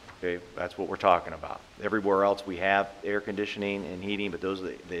 Okay, that's what we're talking about. Everywhere else we have air conditioning and heating, but those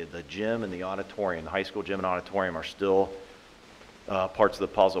are the gym and the auditorium, the high school gym and auditorium are still parts of the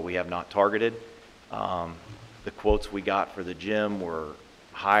puzzle we have not targeted. The quotes we got for the gym were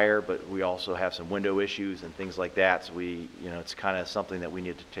higher, but we also have some window issues and things like that. So it's kind of something that we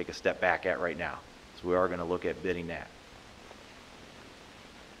need to take a step back at right now. So we are going to look at bidding that.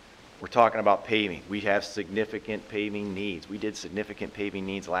 We're talking about paving. We have significant paving needs. We did significant paving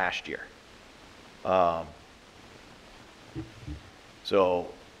needs last year. So,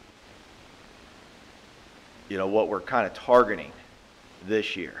 what we're kind of targeting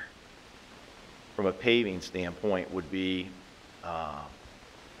this year from a paving standpoint would be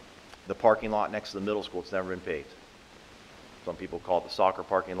the parking lot next to the middle school. It's never been paved. Some people call it the soccer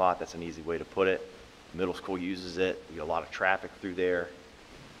parking lot. That's an easy way to put it. Middle school uses it. We get a lot of traffic through there.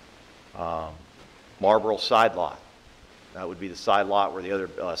 Marlboro side lot. That would be the side lot where the other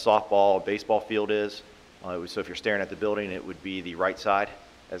softball, baseball field is. So if you're staring at the building, it would be the right side,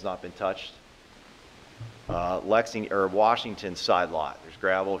 has not been touched. Washington side lot. There's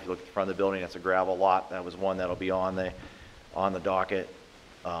gravel. If you look at the front of the building, that's a gravel lot. That was one that'll be on the docket.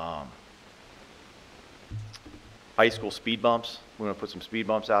 High school speed bumps. We want to put some speed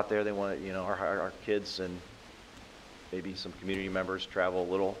bumps out there. They want to, our kids and maybe some community members travel a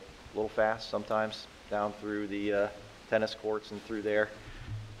little fast sometimes down through the tennis courts and through there.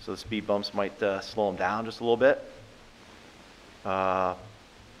 So the speed bumps might slow them down just a little bit.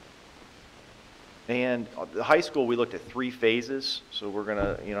 And the high school, we looked at 3 phases. So we're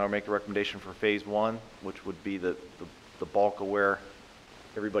going to, make a recommendation for phase 1, which would be the bulk of where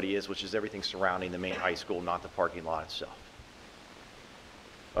everybody is, which is everything surrounding the main high school, not the parking lot itself.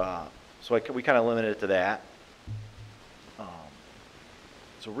 So we kind of limited it to that.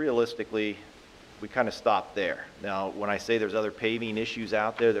 So realistically, we kind of stopped there. Now, when I say there's other paving issues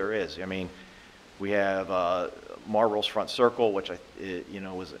out there, there is. I mean, we have Marlboro's Front Circle, which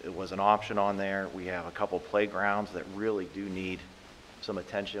was an option on there. We have a couple playgrounds that really do need some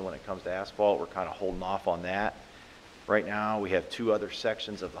attention when it comes to asphalt. We're kind of holding off on that. Right now, we have 2 other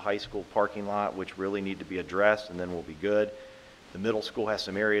sections of the high school parking lot which really need to be addressed, and then we'll be good. The middle school has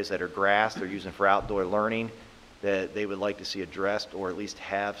some areas that are grass they're using for outdoor learning that they would like to see addressed, or at least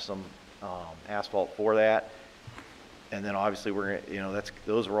have some asphalt for that. And then obviously we're gonna,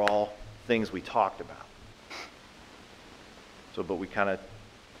 those are all things we talked about. So, but we kind of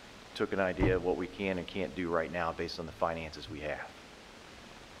took an idea of what we can and can't do right now based on the finances we have.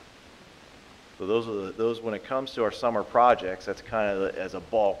 So those when it comes to our summer projects, that's kind of as a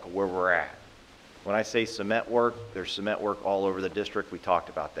bulk of where we're at. When I say cement work, there's cement work all over the district. We talked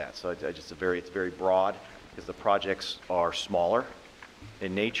about that. So it's very broad because the projects are smaller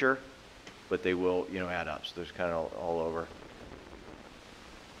in nature, but they will add up. So there's kind of all over.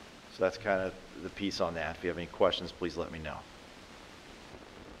 So that's kind of the piece on that. If you have any questions, please let me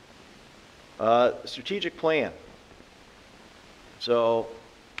know. Strategic plan. So,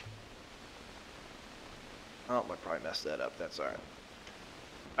 I probably messed that up. That's all right.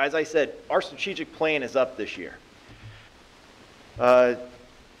 As I said, our strategic plan is up this year.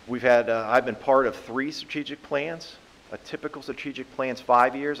 We've had, I've been part of 3 strategic plans. A typical strategic plan's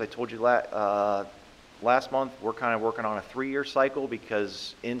 5 years. I told you last month we're kind of working on a 3-year cycle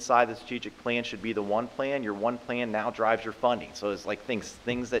because inside the strategic plan should be the one plan. Your one plan now drives your funding. So it's like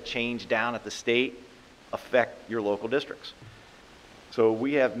things that change down at the state affect your local districts. So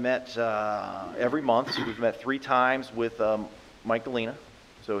we have met every month. So we've met 3 times with Mike Galena.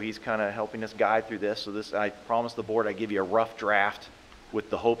 So he's kind of helping us guide through this. So I promised the board I'd give you a rough draft with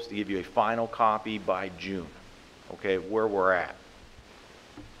the hopes to give you a final copy by June, okay, where we're at.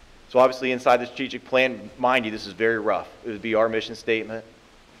 So obviously inside the strategic plan, mind you, this is very rough. It would be our mission statement,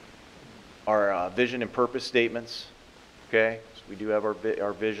 our vision and purpose statements, okay? So we do have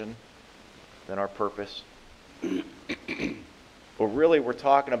our vision, then our purpose. But really we're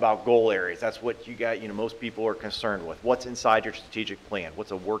talking about goal areas. That's what you got, most people are concerned with. What's inside your strategic plan?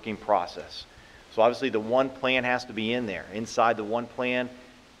 What's a working process? So obviously the one plan has to be in there. Inside the one plan,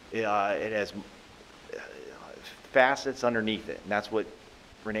 it has facets underneath it. And that's what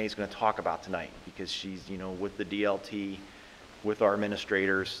Renee's going to talk about tonight because she's, with the DLT, with our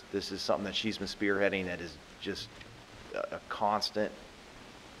administrators, this is something that she's been spearheading that is just a constant.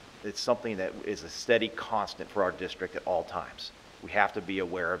 It's something that is a steady constant for our district at all times. We have to be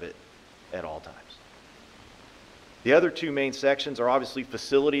aware of it at all times. The other 2 main sections are obviously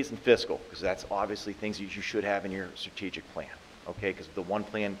facilities and fiscal, because that's obviously things that you should have in your strategic plan, okay? Because the one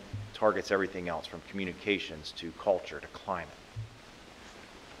plan targets everything else from communications to culture to climate.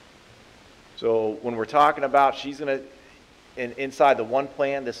 So when we're talking about, she's going to, inside the one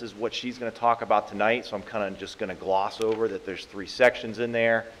plan, this is what she's going to talk about tonight, so I'm kind of just going to gloss over that there's 3 sections in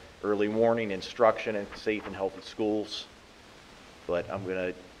there: early warning, instruction, and safe and healthy schools. But I'm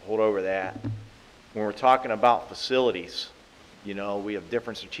going to hold over that. When we're talking about facilities, we have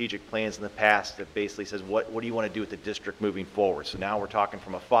different strategic plans in the past that basically says, what do you want to do with the district moving forward? So now we're talking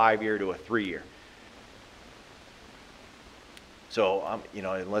from a 5-year to a 3-year. So,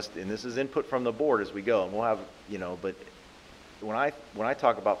 and this is input from the board as we go, and we'll have, but when I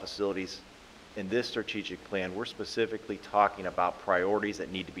talk about facilities in this strategic plan, we're specifically talking about priorities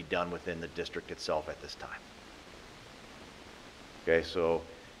that need to be done within the district itself at this time. Okay, so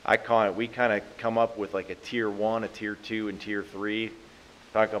we kind of come up with like a tier 1, a tier 2, and tier 3,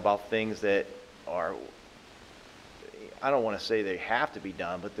 talking about things that are, I don't want to say they have to be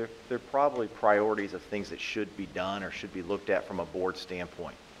done, but they're probably priorities of things that should be done or should be looked at from a board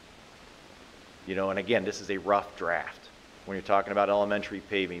standpoint. And again, this is a rough draft. When you're talking about elementary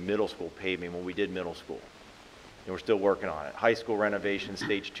paving, middle school paving, when we did middle school, and we're still working on it. High school renovation,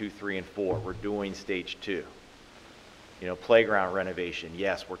 stage 2, 3, and 4. We're doing stage 2. Playground renovation,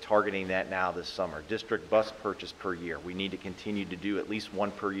 yes, we're targeting that now this summer. District bus purchase per year. We need to continue to do at least 1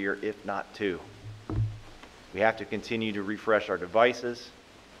 per year, if not 2. We have to continue to refresh our devices,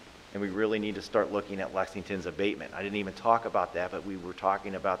 and we really need to start looking at Lexington's abatement. I didn't even talk about that, but we were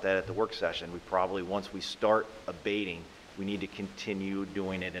talking about that at the work session. We probably, once we start abating, we need to continue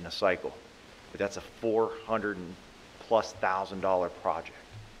doing it in a cycle. But that's a $400,000+ project.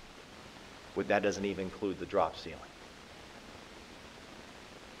 That doesn't even include the drop ceiling.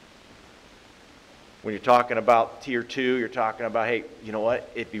 When you're talking about tier 2, you're talking about, hey, you know what?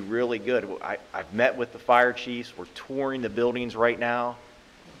 It'd be really good. I've met with the fire chiefs. We're touring the buildings right now.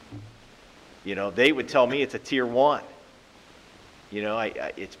 You know, they would tell me it's a tier 1. You know,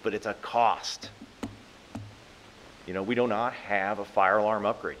 but it's a cost. You know, we do not have a fire alarm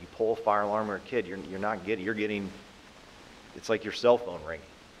upgrade. You pull a fire alarm or a kid, you're getting, it's like your cell phone ringing.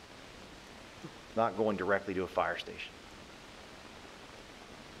 Not going directly to a fire station.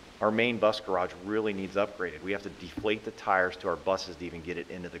 Our main bus garage really needs upgraded. We have to deflate the tires to our buses to even get it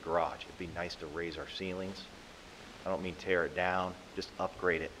into the garage. It'd be nice to raise our ceilings. I don't mean tear it down, just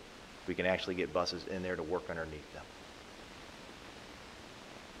upgrade it. We can actually get buses in there to work underneath them.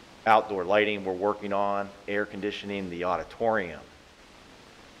 Outdoor lighting we're working on, air conditioning, the auditorium,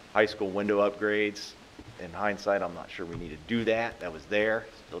 high school window upgrades. In hindsight, I'm not sure we need to do that. That was there,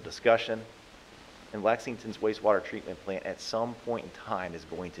 still discussion. And Lexington's wastewater treatment plant at some point in time is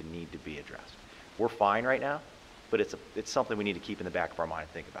going to need to be addressed. We're fine right now, but it's something we need to keep in the back of our mind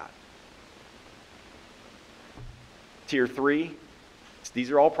and think about. Tier 3, these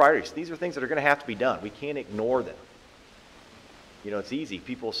are all priorities. These are things that are going to have to be done. We can't ignore them. You know, it's easy.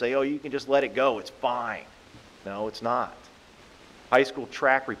 People say, oh, you can just let it go. It's fine. No, it's not. High school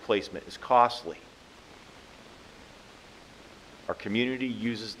track replacement is costly. Our community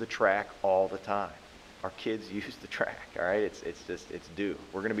uses the track all the time. Our kids use the track, all right? It's due.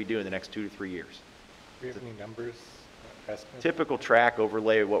 We're going to be due in the next 2 to 3 years. Do you have any numbers, estimates? Typical track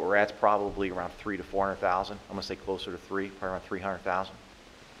overlay, what we're at is probably around 300,000 to 400,000. I'm going to say closer to 3, probably around 300,000.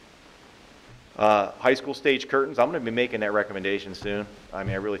 High school stage curtains, I'm going to be making that recommendation soon. I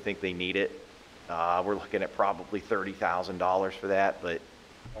mean, I really think they need it. We're looking at probably $30,000 for that, but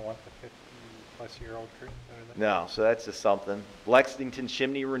I want the 50-plus-year-old curtain. no, so that's just something. Lexington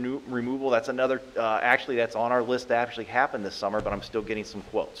chimney removal, that's another, actually that's on our list to actually happen this summer, but I'm still getting some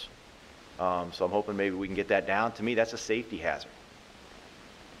quotes. So I'm hoping maybe we can get that down. To me, that's a safety hazard.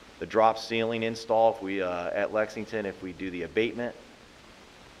 The drop ceiling install, if we, at Lexington, if we do the abatement,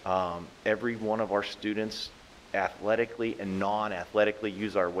 every one of our students athletically and non-athletically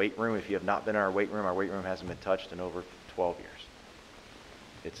use our weight room. If you have not been in our weight room hasn't been touched in over 12 years.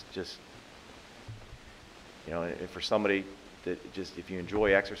 It's just, you know, for somebody that just, if you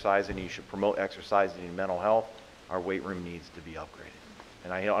enjoy exercising, you should promote exercising and mental health, our weight room needs to be upgraded.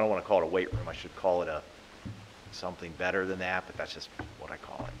 And I don't want to call it a weight room. I should call it something better than that, but that's just what I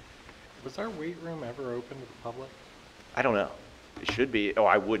call it. Was our weight room ever open to the public? I don't know. It should be. Oh,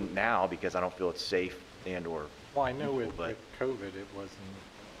 I wouldn't now because I don't feel it's safe and or. Well, I know useful, with COVID it wasn't.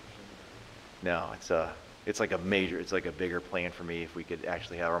 No, it's like a major, it's like a bigger plan for me if we could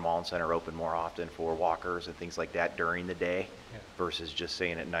actually have our Marlington Center open more often for walkers and things like that during the day versus just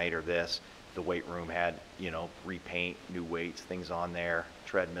saying at night or this. The weight room had, you know, repaint, new weights, things on there,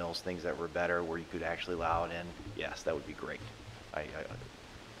 treadmills, things that were better where you could actually allow it in. Yes, that would be great. I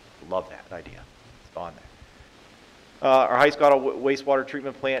love that idea. It's on there. Our high school wastewater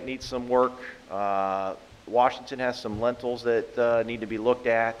treatment plant needs some work. Washington has some lentils that need to be looked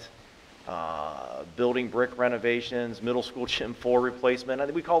at. Building brick renovations, middle school gym floor replacement. I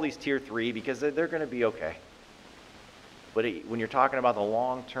think we call these tier 3 because they're going to be okay. But when you're talking about the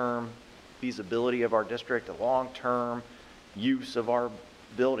long-term feasibility of our district, the long-term use of our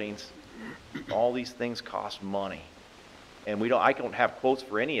buildings, all these things cost money. And I don't have quotes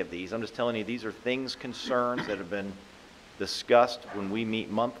for any of these. I'm just telling you these are things, concerns that have been discussed when we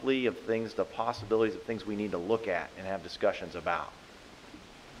meet monthly of things, the possibilities of things we need to look at and have discussions about.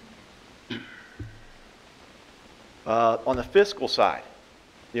 On the fiscal side,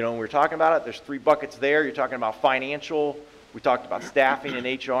 you know, when we're talking about it, there's 3 buckets there. You're talking about financial. We talked about staffing and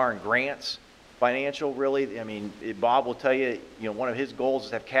HR and grants. Financial, really, I mean, Bob will tell you, you know, one of his goals is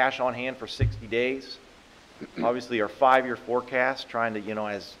to have cash on hand for 60 days. Obviously, our 5-year forecast, trying to, you know,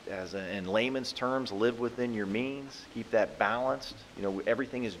 in layman's terms, live within your means, keep that balanced. You know,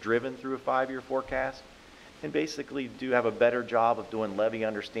 everything is driven through a 5-year forecast. And basically do have a better job of doing levy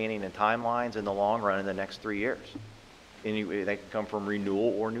understanding and timelines in the long run in the next 3 years. Anyway, that could come from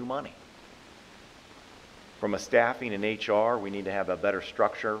renewal or new money. From a staffing and HR, we need to have a better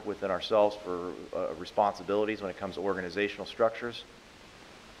structure within ourselves for responsibilities when it comes to organizational structures.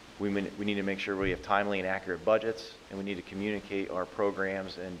 We need to make sure we have timely and accurate budgets, and we need to communicate our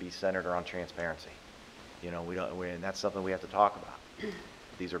programs and be centered around transparency. You know, and that's something we have to talk about.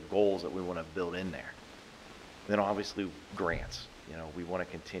 These are goals that we want to build in there. And then obviously grants. You know, we want to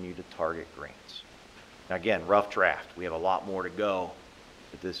continue to target grants. Now again, rough draft. We have a lot more to go,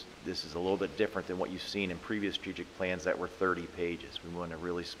 but this is a little bit different than what you've seen in previous strategic plans that were 30 pages. We want to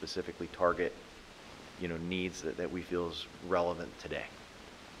really specifically target, you know, needs that we feel is relevant today.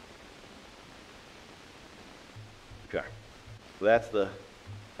 Okay, so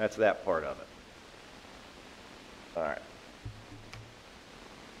that's that part of it. All right.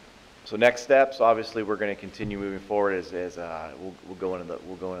 So next steps, obviously, we're going to continue moving forward as we'll go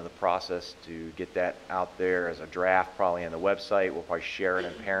into the process to get that out there as a draft, probably on the website. We'll probably share it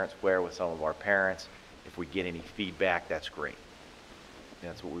in Parent Square with some of our parents. If we get any feedback, that's great.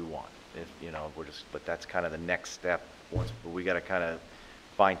 That's what we want. But that's kind of the next step. We got to kind of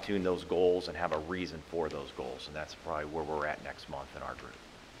fine tune those goals and have a reason for those goals, and that's probably where we're at next month in our group.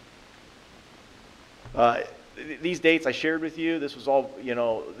 These dates I shared with you, this was all,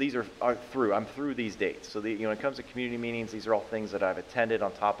 these are through. I'm through these dates. So, when it comes to community meetings, these are all things that I've attended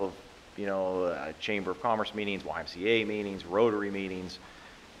on top of, Chamber of Commerce meetings, YMCA meetings, Rotary meetings,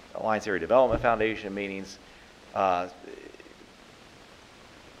 Alliance Area Development Foundation meetings.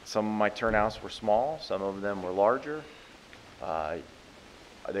 Some of my turnouts were small, some of them were larger.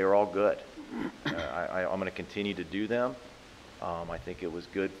 They were all good. I'm going to continue to do them. I think it was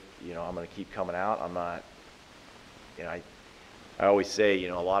good. I'm going to keep coming out. I'm not. I always say,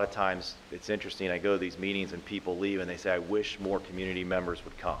 a lot of times it's interesting. I go to these meetings and people leave and they say, I wish more community members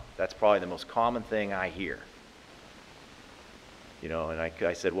would come. That's probably the most common thing I hear. And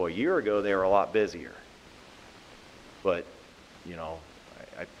I said, well, a year ago they were a lot busier. But, you don't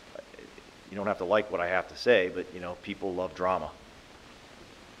have to like what I have to say, but, people love drama.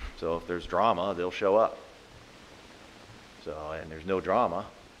 So if there's drama, they'll show up. So, and there's no drama,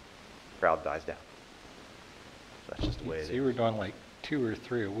 crowd dies down. That's just the way it is. So you were doing like 2 or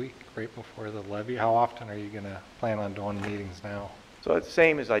 3 a week right before the levy. How often are you going to plan on doing meetings now? So it's the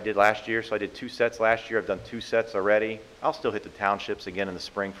same as I did last year. So I did 2 sets last year. I've done 2 sets already. I'll still hit the townships again in the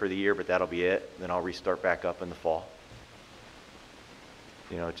spring for the year, but that'll be it. Then I'll restart back up in the fall.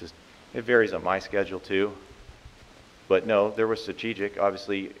 It varies on my schedule too. But no, there was strategic.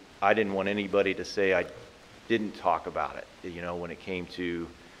 Obviously, I didn't want anybody to say I didn't talk about it, when it came to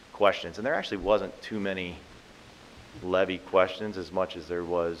questions. And there actually wasn't too many levy questions as much as there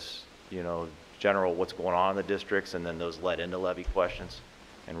was, general what's going on in the districts, and then those led into levy questions.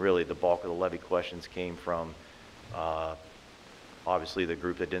 And really the bulk of the levy questions came from, obviously, the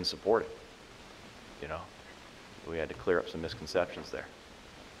group that didn't support it. We had to clear up some misconceptions there.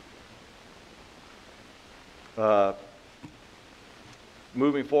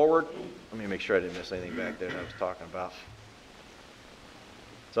 Moving forward, let me make sure I didn't miss anything back there that I was talking about.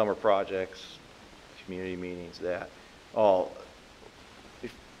 Summer projects, community meetings, that.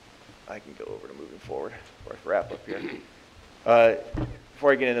 If I can go over to moving forward before I wrap up here.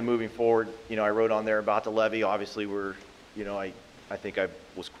 Before I get into moving forward, I wrote on there about the levy. Obviously, I think I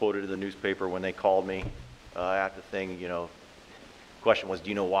was quoted in the newspaper when they called me after the thing. The question was, do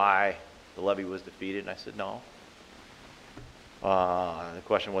you know why the levy was defeated? And I said, no. The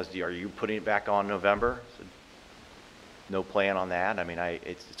question was, are you putting it back on November? I said, no plan on that. I mean,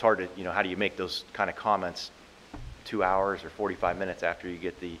 it's hard to, how do you make those kind of comments 2 hours or 45 minutes after you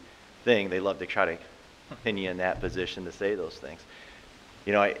get the thing? They love to try to pin you in that position to say those things.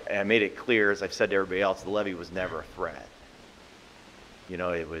 I made it clear, as I've said to everybody else, the levy was never a threat.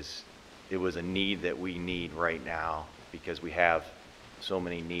 It was a need that we need right now because we have so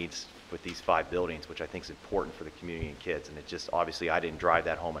many needs with these 5 buildings, which I think is important for the community and kids. And it just, obviously, I didn't drive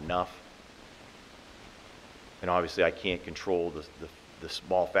that home enough. And obviously, I can't control the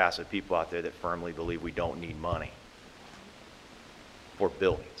small facet of people out there that firmly believe we don't need money for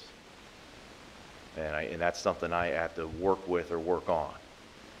buildings. And that's something I have to work with or work on,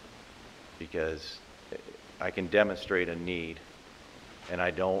 because I can demonstrate a need, and I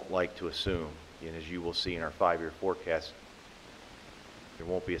don't like to assume. And as you will see in our 5-year forecast, there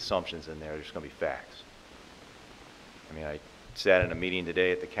won't be assumptions in there. There's going to be facts. I mean, I sat in a meeting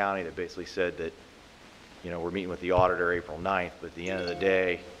today at the county that basically said that, we're meeting with the auditor April 9th, but at the end of the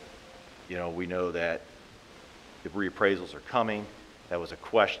day, we know that the reappraisals are coming. That was a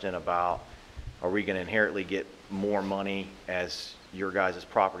question about, are we going to inherently get more money as your guys'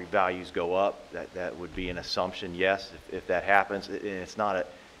 property values go up? That would be an assumption, yes, if that happens. And it's not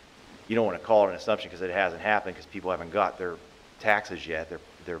you don't want to call it an assumption because it hasn't happened, because people haven't got their taxes yet,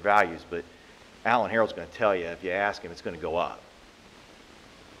 their values. But Alan Harold's going to tell you, if you ask him, it's going to go up.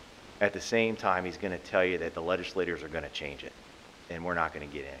 At the same time, he's going to tell you that the legislators are going to change it, and we're not going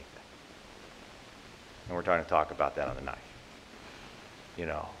to get anything. And we're trying to talk about that on the 9th.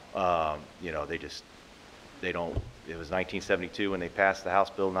 They don't. It was 1972 when they passed the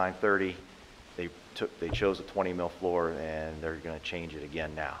House Bill 930. They chose a 20 mil floor, and they're going to change it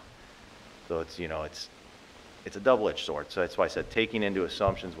again now. So it's a double-edged sword. So that's why I said taking into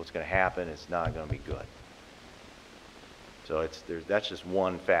assumptions what's going to happen is not going to be good. So that's just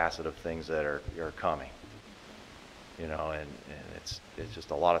one facet of things that are coming. And it's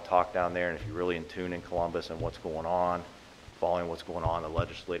just a lot of talk down there. And if you're really in tune in Columbus and what's going on, following what's going on, the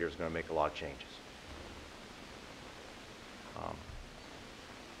legislator is going to make a lot of changes.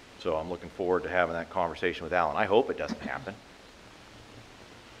 So I'm looking forward to having that conversation with Alan. I hope it doesn't happen.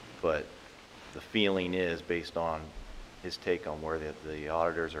 But the feeling is, based on his take on where the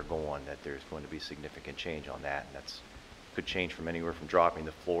auditors are going, that there's going to be significant change on that. And that's could change from anywhere from dropping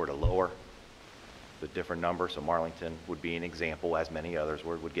the floor to lower the different number. So Marlington would be an example, as many others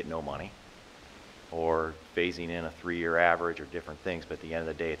would get no money, or phasing in a 3-year average or different things. But at the end of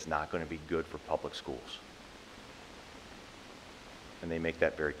the day, it's not going to be good for public schools. And they make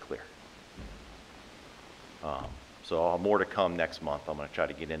that very clear. So more to come next month. I'm going to try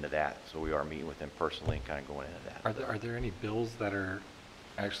to get into that. So we are meeting with them personally and kind of going into that. Are there any bills that are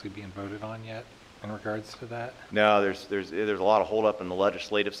actually being voted on yet in regards to that? No, there's a lot of holdup on the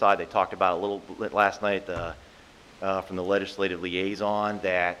legislative side. They talked about a little bit last night from the legislative liaison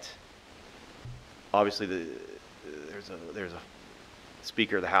that obviously there's a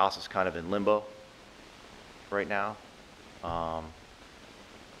Speaker of the House is kind of in limbo right now.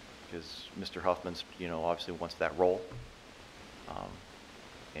 Because Mr. Huffman's, obviously wants that role.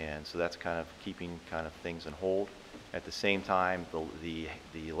 And so that's kind of keeping kind of things in hold. At the same time, the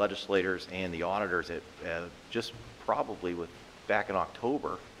legislators and the auditors, just probably back in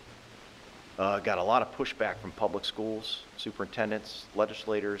October, got a lot of pushback from public schools, superintendents,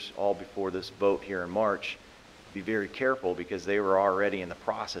 legislators, all before this vote here in March. Be very careful, because they were already in the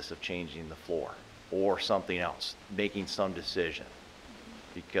process of changing the floor or something else, making some decision.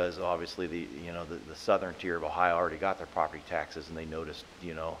 Because obviously the southern tier of Ohio already got their property taxes, and they noticed,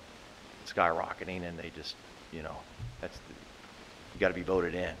 skyrocketing, and they just, you got to be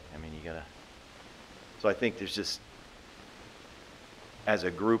voted in. I mean, so I think there's just, as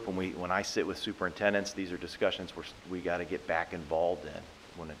a group, when I sit with superintendents, these are discussions where we got to get back involved in.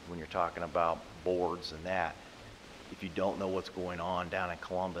 When you're talking about boards and that, if you don't know what's going on down in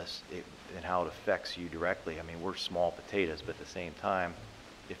Columbus and how it affects you directly, I mean, we're small potatoes, but at the same time,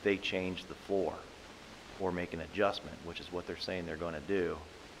 if they change the floor or make an adjustment, which is what they're saying they're going to do,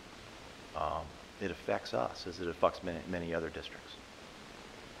 it affects us as it affects many other districts.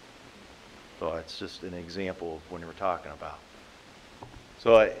 So it's just an example of when we're talking about.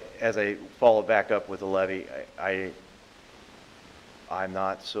 So as I follow back up with the levy, I'm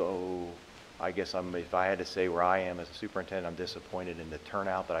not so, I guess if I had to say where I am as a superintendent, I'm disappointed in the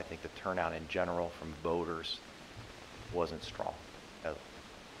turnout, but I think the turnout in general from voters wasn't strong.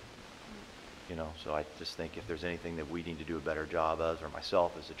 So I just think if there's anything that we need to do a better job of, or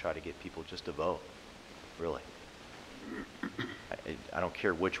myself, is to try to get people just to vote, really. I don't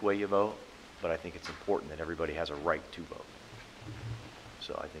care which way you vote, but I think it's important that everybody has a right to vote.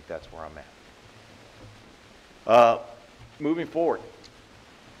 So I think that's where I'm at. Moving forward.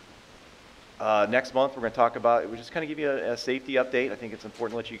 Next month, we're going to talk about, we're just kind of give you a safety update. I think it's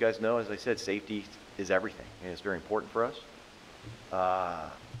important to let you guys know, as I said, safety is everything, and it's very important for us.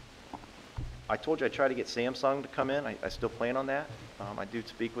 I told you I try to get Samsung to come in. I still plan on that. I do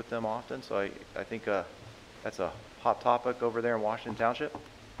speak with them often, so I think that's a hot topic over there in Washington Township.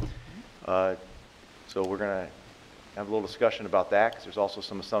 So we're going to have a little discussion about that, because there's also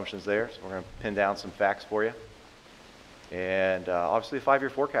some assumptions there. So we're going to pin down some facts for you. And obviously the 5-year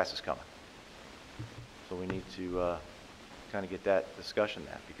forecast is coming. So we need to kind of get that discussion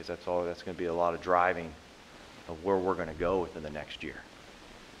because that's going to be a lot of driving of where we're going to go within the next year.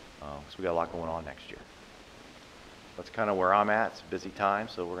 Because we got a lot going on next year. That's kind of where I'm at. It's a busy time,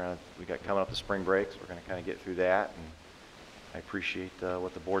 so we got coming up the spring breaks. We're going to kind of get through that, and I appreciate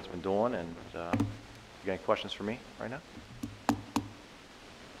what the board's been doing. And you got any questions for me right now?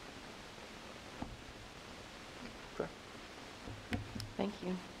 Okay. Thank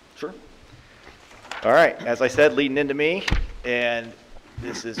you. Sure. All right. As I said, leading into me, and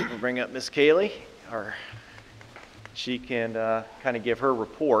this is we'll bring up Miss Kaylee, she can kind of give her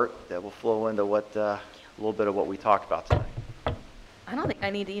report that will flow into a little bit of what we talked about tonight. I don't think I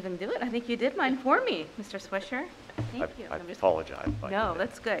need to even do it. I think you did mine for me, Mr. Swisher. Thank you. I apologize. No,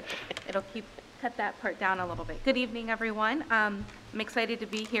 that's good. It'll cut that part down a little bit. Good evening, everyone. I'm excited to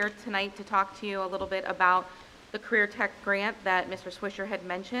be here tonight to talk to you a little bit about the Career Tech Grant that Mr. Swisher had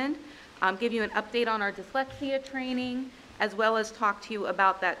mentioned, give you an update on our dyslexia training, as well as talk to you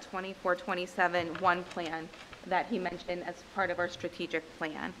about that 24-27 one plan that he mentioned as part of our strategic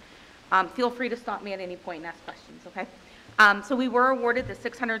plan. Feel free to stop me at any point and ask questions, okay? So we were awarded the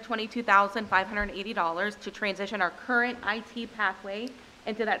 $622,580 to transition our current IT pathway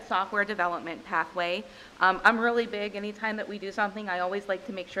into that software development pathway. I'm really big, anytime that we do something, I always like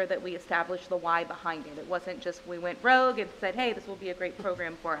to make sure that we establish the why behind it. It wasn't just we went rogue and said, hey, this will be a great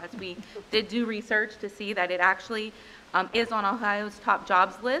program for us. We did do research to see that it actually is on Ohio's top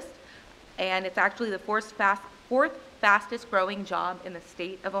jobs list, and it's actually the fourth fastest growing job in the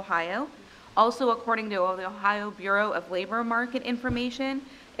state of Ohio. Also, according to the Ohio Bureau of Labor Market Information,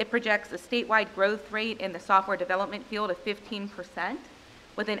 it projects a statewide growth rate in the software development field of 15%,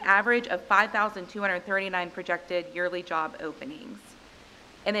 with an average of 5,239 projected yearly job openings.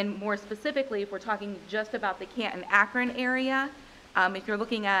 And then more specifically, if we're talking just about the Canton-Akron area, if you're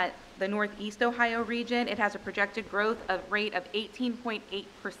looking at the Northeast Ohio region, it has a projected growth rate of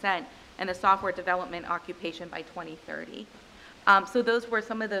 18.8% in the software development occupation by 2030. So those were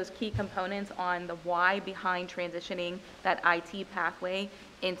some of those key components on the why behind transitioning that IT pathway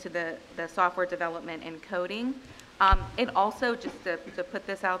into the software development and coding. And also, just to put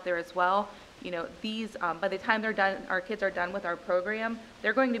this out there as well, you know, these, by the time they're done, our kids are done with our program,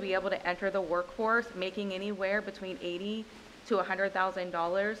 they're going to be able to enter the workforce making anywhere between $80,000 to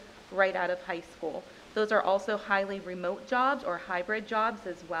 $100,000 right out of high school. Those are also highly remote jobs or hybrid jobs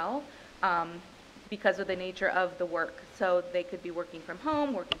as well, because of the nature of the work. So they could be working from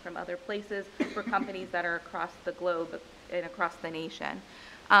home, working from other places for companies that are across the globe and across the nation.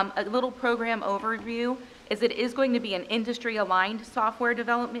 A little program overview is it is going to be an industry-aligned software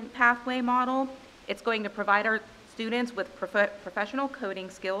development pathway model. It's going to provide our students with professional coding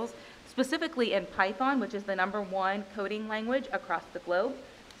skills, specifically in Python, which is the #1 coding language across the globe.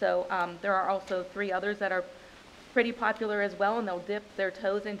 So there are also 3 others that are pretty popular as well, and they'll dip their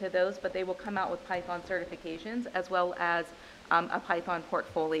toes into those, but they will come out with Python certifications as well as a Python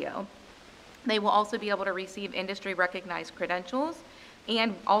portfolio. They will also be able to receive industry-recognized credentials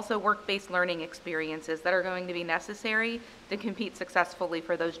and also work-based learning experiences that are going to be necessary to compete successfully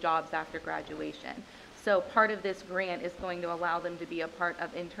for those jobs after graduation. So part of this grant is going to allow them to be a part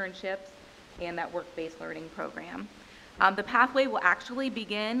of internships and that work-based learning program. The pathway will actually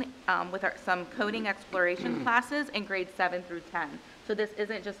begin with some coding exploration classes in grades 7 through 10. So this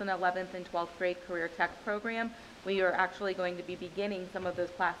isn't just an 11th and 12th grade career tech program. We are actually going to be beginning some of those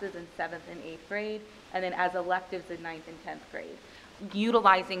classes in 7th and 8th grade, and then as electives in 9th and 10th grade,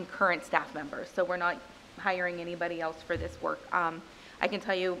 utilizing current staff members. So we're not hiring anybody else for this work. I can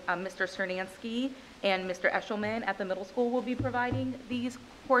tell you Mr. Cernansky and Mr. Eshelman at the middle school will be providing these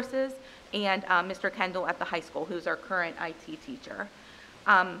courses, and Mr. Kendall at the high school, who's our current IT teacher.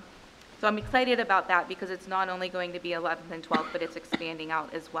 So I'm excited about that because it's not only going to be 11th and 12th, but it's expanding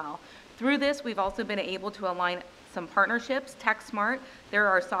out as well. Through this, we've also been able to align some partnerships. TechSmart, they're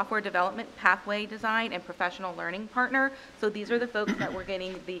our software development pathway design and professional learning partner. So these are the folks that we're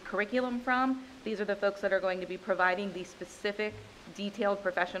getting the curriculum from. These are the folks that are going to be providing the specific detailed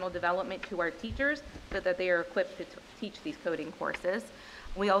professional development to our teachers so that they are equipped to teach these coding courses.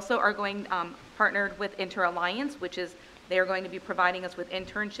 We also are going partnered with Inter-Alliance, which is they're going to be providing us with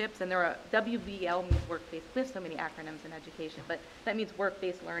internships, and they're a WBL means work-based. We have so many acronyms in education, but that means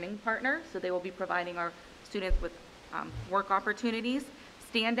work-based learning partner. So they will be providing our students with work opportunities,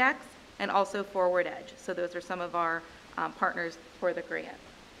 Standex, and also Forward Edge. So those are some of our partners for the grant.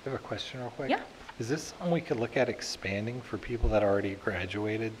 I have a question real quick. Yeah. Is this something we could look at expanding for people that already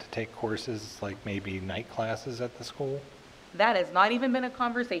graduated to take courses, like maybe night classes at the school? That has not even been a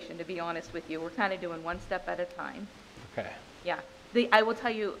conversation, to be honest with you. We're kind of doing one step at a time. Okay. Yeah. I will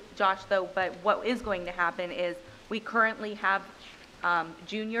tell you, Josh, though, but what is going to happen is we currently have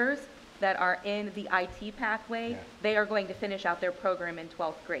juniors that are in the IT pathway. Yeah. They are going to finish out their program in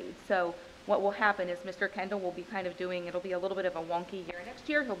 12th grade. So what will happen is Mr. Kendall will be kind of doing, it'll be a little bit of a wonky year next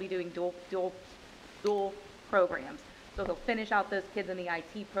year. He'll be doing dual programs. So he'll finish out those kids in the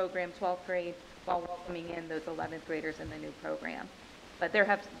IT program, 12th grade, while welcoming in those 11th graders in the new program. But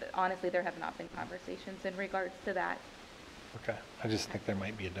honestly, there have not been conversations in regards to that. Okay. I just think there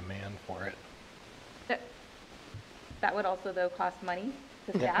might be a demand for it. That would also, though, cost money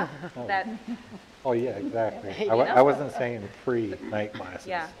to staff. That, Oh, yeah, exactly. You I know? wasn't saying free night classes.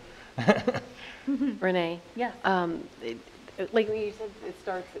 yeah. Renee? Yes. Like you said, it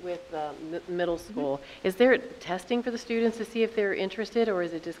starts with middle school. Is there testing for the students to see if they're interested, or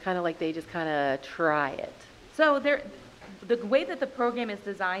is it just kind of like they just kind of try it? So the way that the program is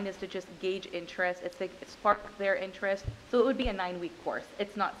designed is to just gauge interest. It's spark their interest. So it would be a 9-week course.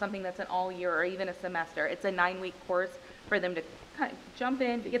 It's not something that's an all year or even a semester. It's a 9-week course for them to kind of jump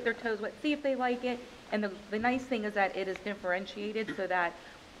in, to get their toes wet, see if they like it. And the nice thing is that it is differentiated so that,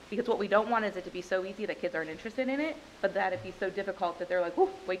 because what we don't want is it to be so easy that kids aren't interested in it, but that it be so difficult that they're like, oh,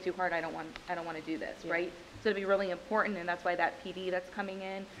 way too hard, I don't want to do this, right? So it'd be really important, and that's why that PD that's coming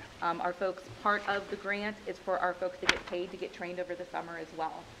in, our folks, part of the grant is for our folks to get paid to get trained over the summer as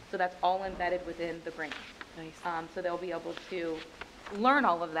well. So that's all embedded within the grant. Nice. So they'll be able to learn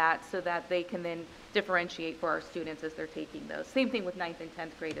all of that so that they can then differentiate for our students as they're taking those. Same thing with 9th and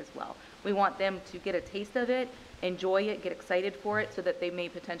 10th grade as well. We want them to get a taste of it, enjoy it, get excited for it, so that they may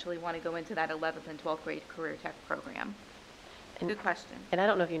potentially want to go into that 11th and 12th grade career tech program. Good question. And I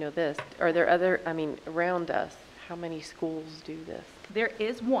don't know if you know this, are there other, around us, how many schools do this? There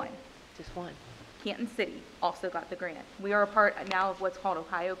is one. Just one? Canton City also got the grant. We are a part now of what's called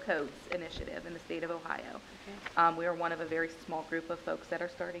Ohio Codes Initiative in the state of Ohio. We are one of a very small group of folks that are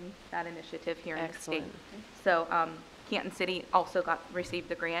starting that initiative here in the state. So Canton City also received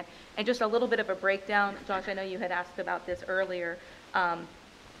the grant. And just a little bit of a breakdown, Josh, I know you had asked about this earlier.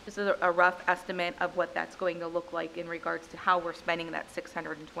 This is a rough estimate of what that's going to look like in regards to how we're spending that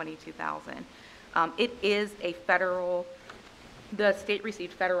 $622,000. It is a federal, the state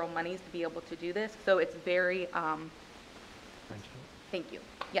received federal monies to be able to do this, so it's very, thank you.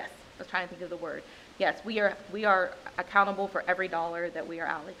 Yes, I was trying to think of the word. Yes, we are accountable for every dollar that we are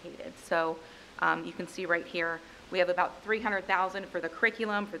allocated. So you can see right here, we have about $300,000 for the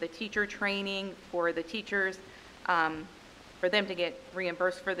curriculum, for the teacher training, for the teachers, for them to get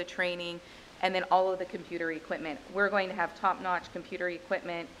reimbursed for the training, and then all of the computer equipment. We're going to have top-notch computer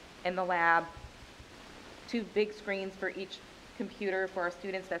equipment in the lab, 2 big screens for each computer for our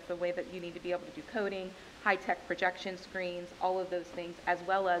students. That's the way that you need to be able to do coding, high-tech projection screens, all of those things, as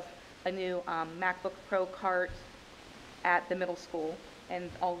well as a new MacBook Pro cart at the middle school,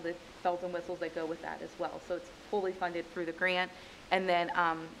 and all the bells and whistles that go with that as well. So it's fully funded through the grant. And then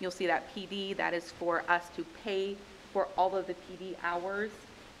you'll see that PD, that is for us to pay for all of the PD hours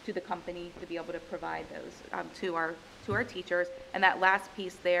to the company to be able to provide those to our teachers. And that last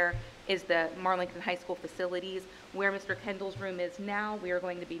piece there is the Marlington High School facilities. Where Mr. Kendall's room is now, we are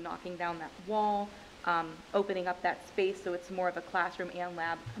going to be knocking down that wall, opening up that space so it's more of a classroom and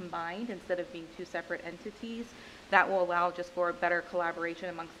lab combined instead of being 2 separate entities. That will allow just for better collaboration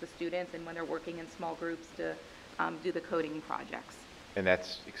amongst the students and when they're working in small groups to do the coding projects. And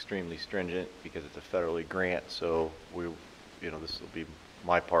that's extremely stringent because it's a federally grant, so this will be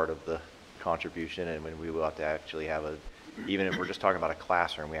my part of the contribution, and when we will have to actually have even if we're just talking about a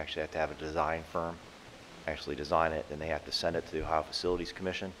classroom, we actually have to have a design firm actually design it, and they have to send it to the Ohio Facilities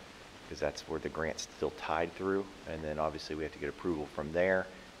Commission, because that's where the grant's still tied through, and then obviously we have to get approval from there,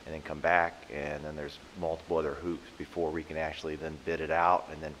 and then come back, and then there's multiple other hoops before we can actually then bid it out,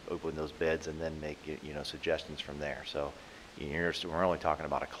 and then open those bids, and then make it, suggestions from there. So we're only talking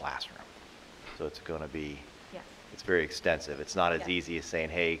about a classroom. So it's going to be, yes. It's very extensive. It's not as Yes. easy as saying,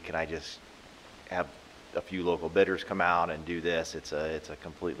 hey, can I just have a few local bidders come out and do this? It's a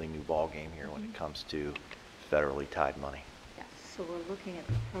completely new ballgame here when it comes to federally tied money. So we're looking at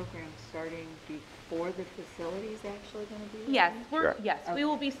the program starting before the facility's actually going to be? Yes, Sure. we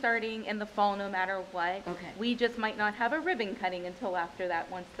will be starting in the fall no matter what. Okay. We just might not have a ribbon cutting until after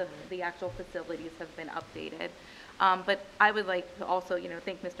that, once the actual facilities have been updated. But I would like to also,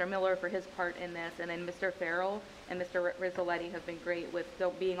 thank Mr. Miller for his part in this, and then Mr. Farrell and Mr. Rizzoletti have been great with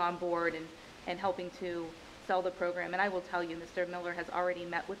being on board and helping to sell the program. And I will tell you, Mr. Miller has already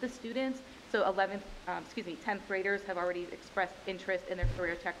met with the students. So 10th graders have already expressed interest in their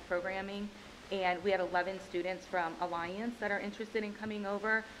career tech programming. And we had 11 students from Alliance that are interested in coming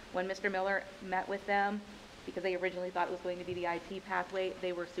over. When Mr. Miller met with them, because they originally thought it was going to be the IT pathway,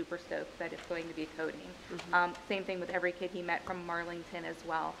 they were super stoked that it's going to be coding. Same thing with every kid he met from Marlington as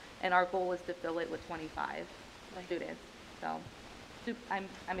well. And our goal is to fill it with 25 students. So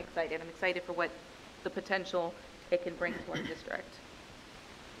I'm excited. I'm excited for what the potential it can bring to our district.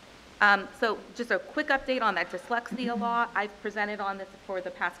 So just a quick update on that dyslexia law. I've presented on this for the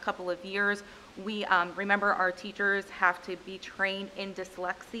past couple of years. We remember our teachers have to be trained in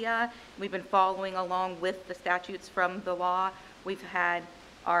dyslexia. We've been following along with the statutes from the law. We've had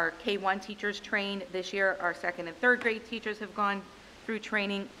our K-1 teachers trained this year. Our 2nd and 3rd grade teachers have gone through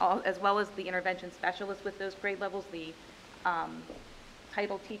training, as well as the intervention specialists with those grade levels, the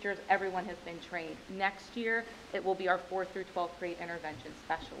title teachers, everyone has been trained. Next year, it will be our 4th through 12th grade intervention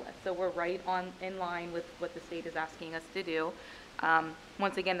specialists. So we're right in line with what the state is asking us to do.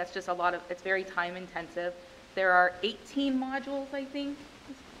 Once again, that's just it's very time intensive. There are 18 modules, I think.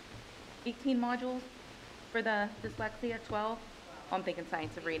 18 modules for the dyslexia, 12? Oh, I'm thinking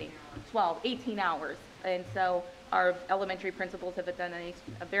science of reading. 18 hours. And so our elementary principals have done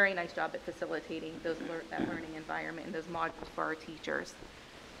a very nice job at facilitating that learning environment and those modules for our teachers.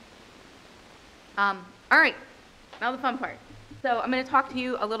 All right, now the fun part. So I'm going to talk to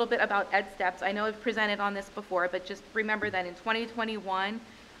you a little bit about Ed Steps. I know I've presented on this before, but just remember that in 2021,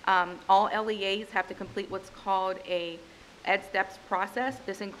 all LEAs have to complete what's called a Ed Steps process.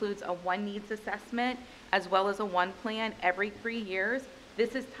 This includes a 1 needs assessment, as well as a one plan every 3 years.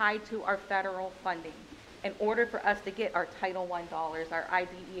 This is tied to our federal funding. In order for us to get our Title I dollars, our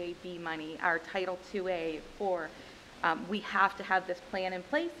IDEA-B money, our Title IIA, we have to have this plan in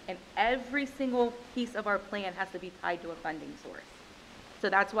place, and every single piece of our plan has to be tied to a funding source. So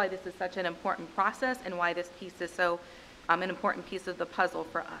that's why this is such an important process and why this piece is so an important piece of the puzzle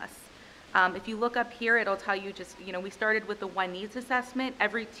for us. If you look up here, it'll tell you just, we started with the one needs assessment.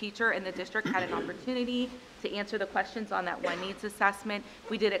 Every teacher in the district had an opportunity to answer the questions on that one needs assessment.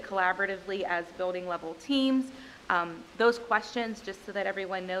 We did it collaboratively as building level teams. Those questions, just so that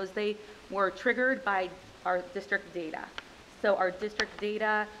everyone knows, they were triggered by our district data. So our district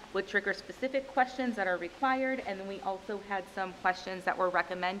data would trigger specific questions that are required, and then we also had some questions that were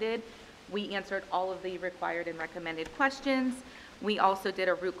recommended. We answered all of the required and recommended questions. We also did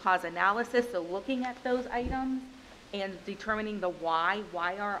a root cause analysis, so looking at those items and determining the why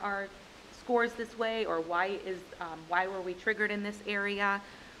are our scores this way, or why were we triggered in this area.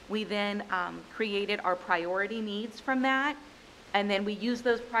 We then created our priority needs from that, and then we use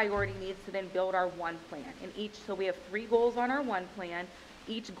those priority needs to then build our one plan. So we have 3 goals on our one plan.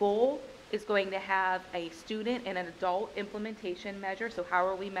 Each goal is going to have a student and an adult implementation measure. So how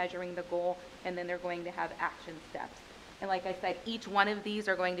are we measuring the goal? And then they're going to have action steps. And like I said, each one of these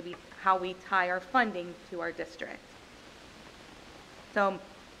are going to be how we tie our funding to our district. So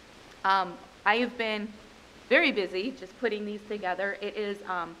I have been very busy just putting these together.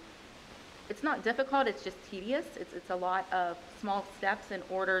 It's not difficult, it's just tedious. It's a lot of small steps in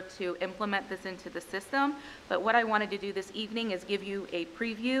order to implement this into the system. But what I wanted to do this evening is give you a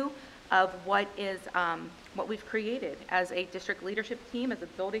preview of what we've created as a district leadership team, as a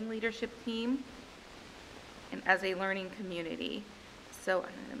building leadership team, and as a learning community. So I'm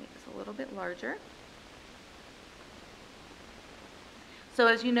going to make this a little bit larger. So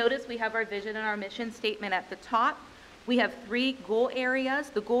as you notice, we have our vision and our mission statement at the top. We have 3 goal areas.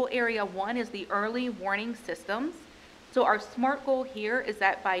 The goal area 1 is the early warning systems. So our SMART goal here is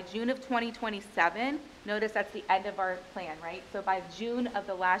that by June of 2027, notice that's the end of our plan, right? So by June of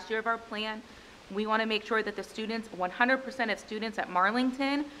the last year of our plan, we want to make sure that the students, 100% of students at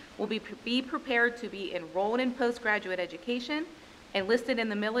Marlington will be prepared to be enrolled in postgraduate education, enlisted in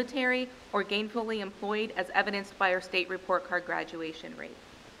the military, or gainfully employed as evidenced by our state report card graduation rate.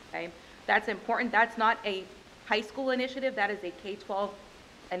 Okay? That's important. That's not a high school initiative. That is a K-12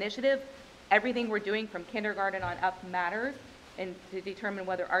 initiative. Everything we're doing from kindergarten on up matters, and to determine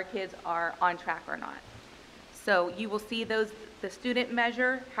whether our kids are on track or not. So you will see the student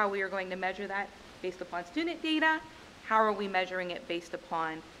measure, how we are going to measure that based upon student data, how are we measuring it based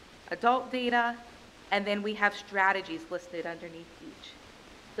upon adult data, and then we have strategies listed underneath each.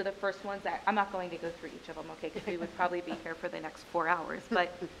 So the first ones that, I'm not going to go through each of them, okay, because we would probably be here for the next 4 hours,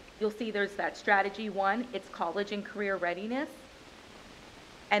 but you'll see there's that strategy 1, it's college and career readiness,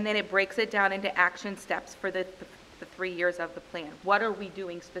 and then it breaks it down into action steps for the 3 years of the plan. What are we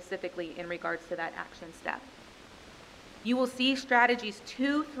doing specifically in regards to that action step? You will see strategies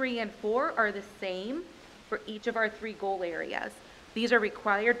 2, 3, and 4 are the same for each of our 3 goal areas. These are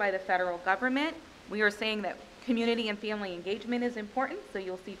required by the federal government. We are saying that community and family engagement is important, so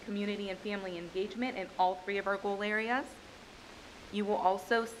you'll see community and family engagement in all 3 of our goal areas. You will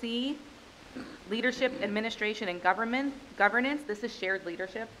also see leadership, administration, and governance. This is shared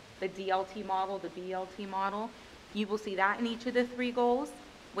leadership, the DLT model, the BLT model. You will see that in each of the 3 goals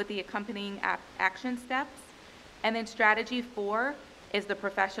with the accompanying action steps. And then strategy 4 is the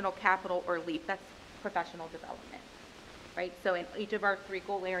professional capital or LEAP. That's professional development, right? So in each of our 3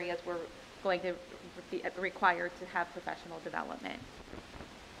 goal areas, we're going to be required to have professional development.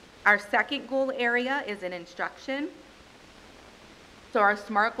 Our second goal area is in instruction. So our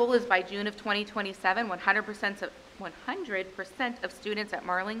SMART goal is by June of 2027, 100% of students at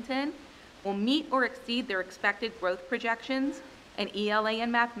Marlington will meet or exceed their expected growth projections in ELA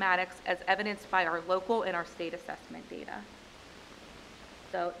and mathematics as evidenced by our local and our state assessment data.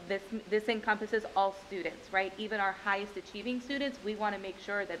 So this encompasses all students, right? Even our highest achieving students, we want to make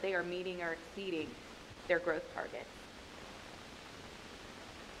sure that they are meeting or exceeding their growth targets.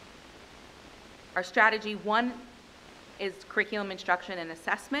 Our strategy 1 is curriculum instruction and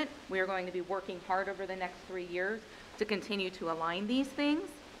assessment. We are going to be working hard over the next 3 years to continue to align these things.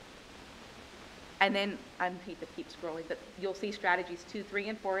 And then, I hate to keep scrolling, but you'll see strategies 2, 3,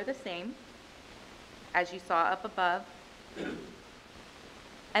 and 4 are the same, as you saw up above.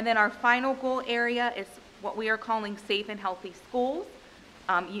 And then our final goal area is what we are calling safe and healthy schools.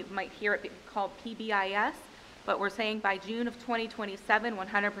 You might hear it called PBIS, but we're saying by June of 2027,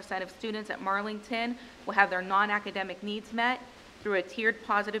 100% of students at Marlington will have their non-academic needs met. through a tiered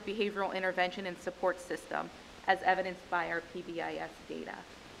positive behavioral intervention and support system, as evidenced by our PBIS data.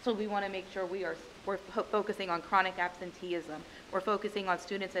 So we want to make sure we're focusing on chronic absenteeism. We're focusing on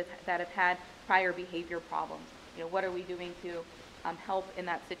students that have had prior behavior problems. You know, what are we doing to help in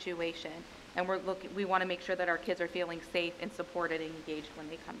that situation? And we want to make sure that our kids are feeling safe and supported and engaged when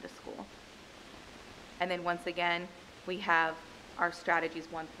they come to school. And then once again, we have our strategies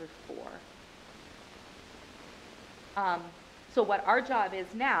 1 through 4. So what our job is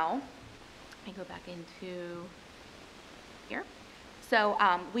now, let me go back into here. So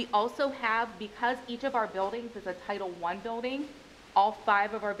we also have, because each of our buildings is a Title I building, all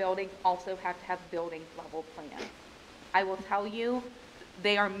 5 of our buildings also have to have building level plans. I will tell you,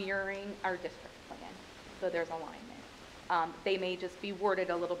 they are mirroring our district plan, so there's alignment. They may just be worded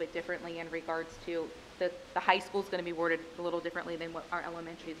a little bit differently in regards to the high school is going to be worded a little differently than what our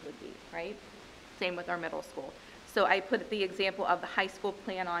elementaries would be, right? Same with our middle school. So I put the example of the high school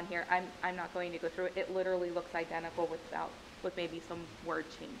plan on here. I'm not going to go through it. It literally looks identical with maybe some word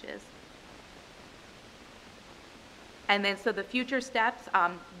changes. And then, so the future steps,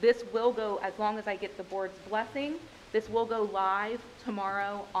 this will go, as long as I get the board's blessing, this will go live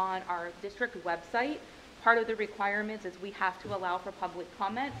tomorrow on our district website. Part of the requirements is we have to allow for public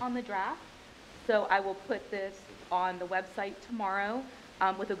comment on the draft. So I will put this on the website tomorrow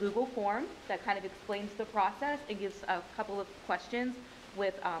with a Google form that kind of explains the process and gives a couple of questions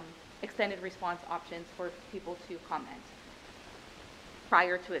with extended response options for people to comment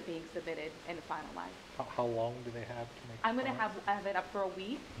prior to it being submitted and finalized. How long do they have to make? I'm going to have it up for a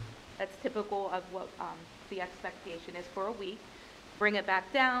week. That's typical of what the expectation is, for a week. Bring it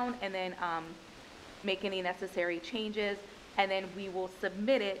back down and then make any necessary changes, and then we will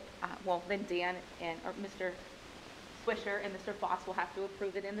submit it. Well, then Dan and Mr. Swisher and Mr. Foss will have to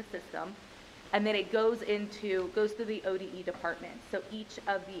approve it in the system, and then it goes through the ODE department. So each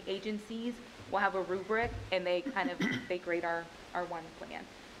of the agencies will have a rubric, and they grade our one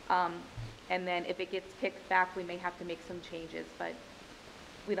plan. And then if it gets kicked back, we may have to make some changes, but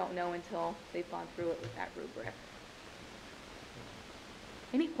we don't know until they've gone through it with that rubric.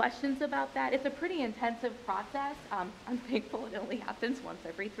 Any questions about that? It's a pretty intensive process. I'm thankful it only happens once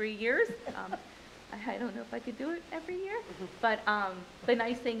every 3 years. I don't know if I could do it every year, but the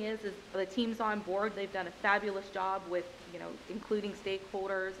nice thing is the team's on board. They've done a fabulous job with, including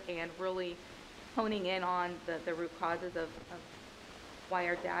stakeholders and really honing in on the root causes of why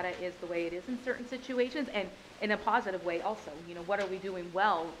our data is the way it is in certain situations, and in a positive way also. What are we doing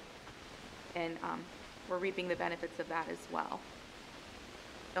well? And we're reaping the benefits of that as well.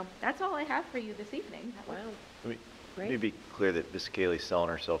 So that's all I have for you this evening. Wow. Let Great. me be clear that Ms. Kaylee's selling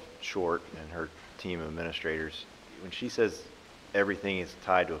herself short, and her team of administrators. When she says everything is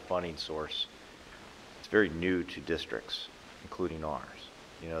tied to a funding source, it's very new to districts, including ours.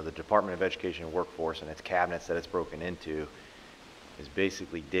 The Department of Education and Workforce and its cabinets that it's broken into is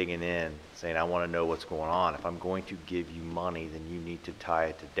basically digging in, saying, I want to know what's going on. If I'm going to give you money, then you need to tie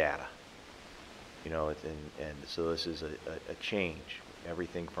it to data. And so this is a change.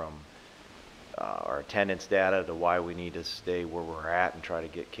 Everything from our attendance data to why we need to stay where we're at and try to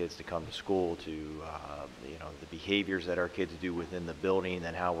get kids to come to school, to the behaviors that our kids do within the building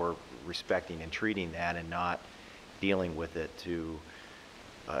and how we're respecting and treating that and not dealing with it, to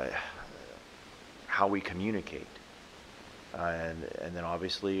how we communicate. And then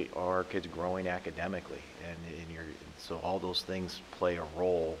obviously our kids growing academically, and so all those things play a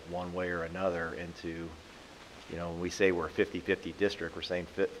role one way or another into, when we say we're a 50-50 district, we're saying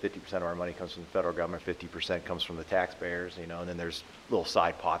 50% of our money comes from the federal government, 50% comes from the taxpayers, and then there's little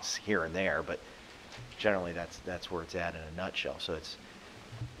side pots here and there, but generally that's where it's at in a nutshell. So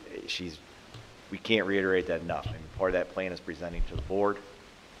we can't reiterate that enough. I mean, part of that plan is presenting to the board.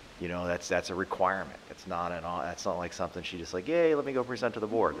 That's a requirement. It's not that's not like something she just like, yay, let me go present to the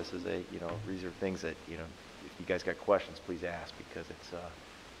board. This is these are things that, if you guys got questions, please ask, because it's,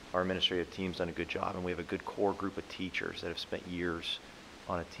 our administrative team's done a good job, and we have a good core group of teachers that have spent years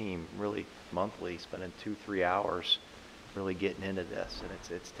on a team, really monthly, spending 2-3 hours really getting into this, and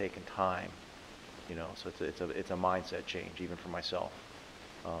it's taken time, so it's a mindset change, even for myself,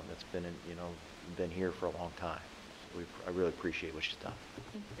 that's been here for a long time. I really appreciate what she's done.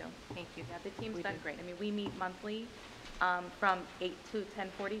 Thank you. Yeah, the team's done great. I mean, we meet monthly from 8 to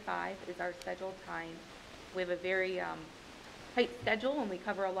 10:45 is our scheduled time. We have a very tight schedule, and we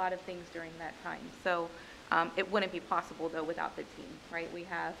cover a lot of things during that time. So it wouldn't be possible, though, without the team, right?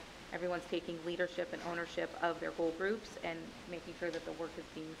 Everyone's taking leadership and ownership of their goal groups and making sure that the work is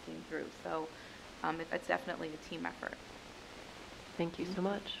being seen through. So it's definitely a team effort. Thank you so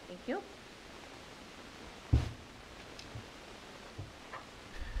much. Thank you.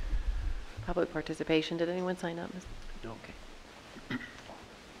 Public participation, did anyone sign up? No. Okay.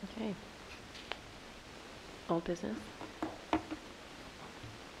 Okay. Old business?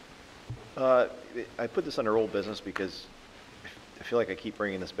 I put this under old business because I feel like I keep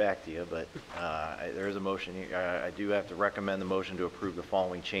bringing this back to you, but there is a motion here. I do have to recommend the motion to approve the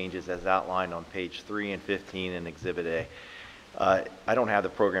following changes as outlined on page 3 and 15 in Exhibit A. I don't have the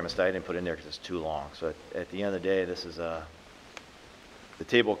program of study. I didn't put it in there because it's too long. So at the end of the day, this is the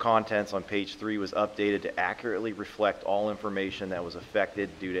table of contents on page 3 was updated to accurately reflect all information that was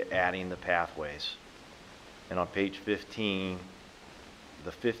affected due to adding the pathways. And on page 15, the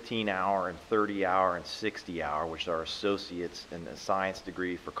 15-hour and 30-hour and 60-hour, which are associates in the science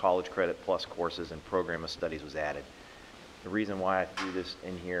degree for college credit plus courses and program of studies, was added. The reason why I threw this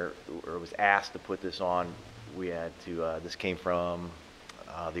in here, or was asked to put this on, we had to, this came from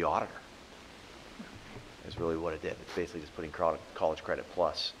the auditor. Is really what it did. It's basically just putting college credit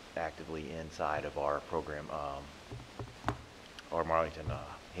plus actively inside of our program, our Marlington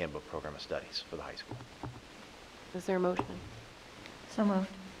handbook program of studies for the high school. Is there a motion? So moved.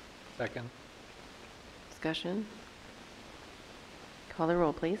 Second. Discussion? Call the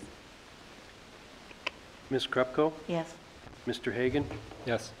roll, please. Ms. Krupko? Yes. Mr. Hagan?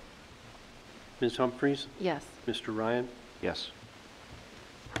 Yes. Ms. Humphries? Yes. Mr. Ryan? Yes.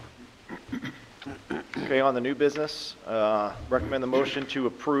 Okay, on the new business, recommend the motion to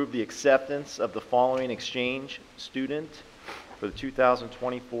approve the acceptance of the following exchange student for the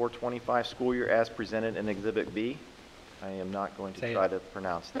 2024-25 school year as presented in Exhibit B. I am not going to Say try it. to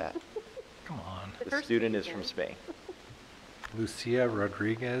pronounce that. Come on. The student is from Spain. Lucia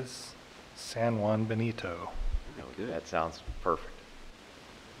Rodriguez San Juan Benito. That sounds perfect.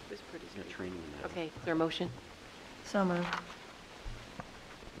 It was pretty training. Okay, is there a motion? So moved.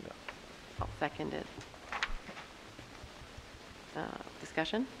 I'll second it.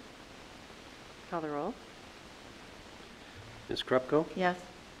 Discussion? Call the roll. Ms. Krupko? Yes.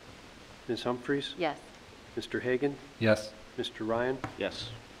 Ms. Humphries? Yes. Mr. Hagan? Yes. Mr. Ryan? Yes.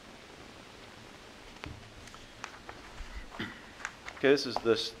 Okay, this is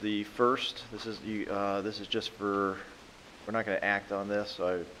the first. This is just for. We're not going to act on this.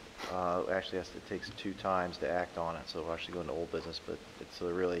 So actually, it takes 2 times to act on it. So we'll actually go into old business. But it's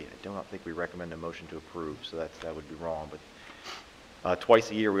really, I don't think we recommend a motion to approve. So that would be wrong. But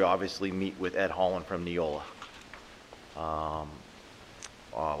twice a year, we obviously meet with Ed Holland from Neola.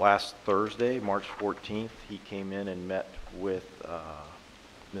 Last Thursday, March 14th, he came in and met with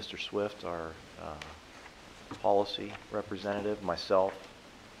Mr. Swift, our policy representative, myself,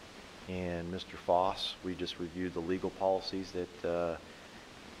 and Mr. Foss. We just reviewed the legal policies that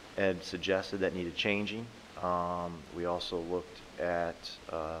Ed suggested that needed changing. We also looked at,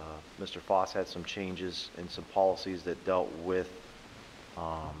 Mr. Foss had some changes in some policies that dealt with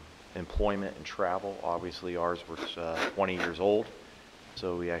employment and travel. Obviously, ours was 20 years old.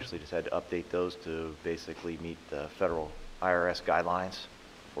 So we actually just had to update those to basically meet the federal IRS guidelines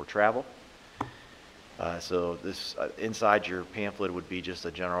for travel. So this, inside your pamphlet would be just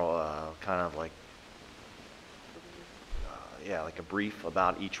a general kind of like, like a brief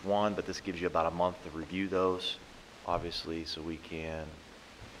about each one, but this gives you about a month to review those, obviously, so we can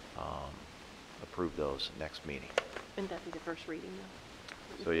approve those next meeting. Wouldn't that be the first reading, though?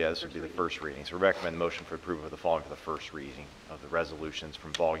 So yeah, this would be the first reading. So recommend motion for approval of the following for the first reading of the resolutions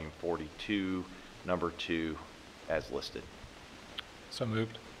from volume 42, number 2, as listed. So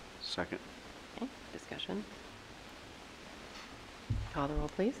moved. Second. Okay, discussion? Call the roll,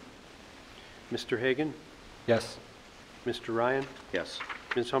 please. Mr. Hagan? Yes. Mr. Ryan? Yes.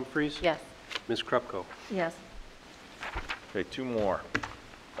 Ms. Humphries? Yes. Ms. Krupko? Yes. Okay, 2 more.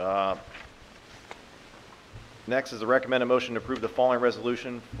 Next is the recommended motion to approve the following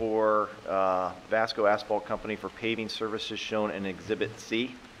resolution for Vasco Asphalt Company for paving services shown in Exhibit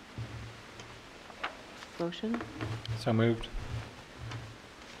C. Motion? So moved.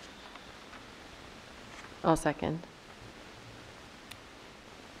 I'll second.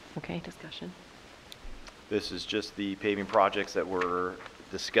 Okay, discussion? This is just the paving projects that were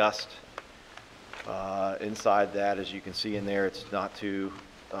discussed. Inside that, as you can see in there, it's not too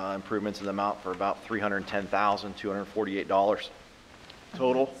improvements in the amount for about $310,248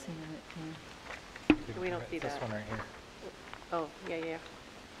 total. We don't see This that. one right here. Oh, yeah.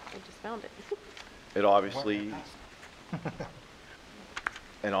 I just found it. It obviously,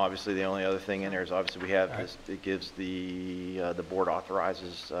 and obviously the only other thing in there is obviously we have this, it gives the board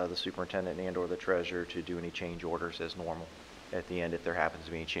authorizes the superintendent and or the treasurer to do any change orders as normal at the end if there happens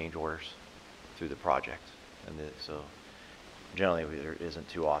to be any change orders through the project. And so generally there isn't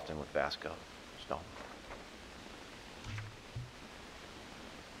too often with Vasco. So.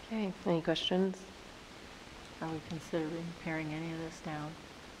 Okay, any questions? Are we considering paring any of this down?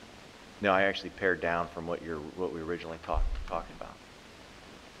 No, I actually pared down from what we originally talking about.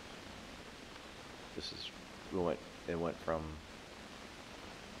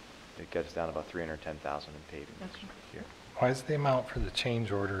 It gets down to about 310,000 in paving this year. Why is the amount for the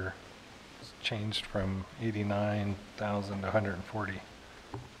change order changed from 89,000 to 140?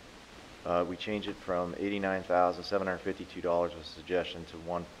 We changed it from $89,752 was a suggestion to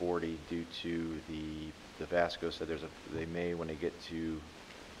 140 due to the Vasco said they may, when they get to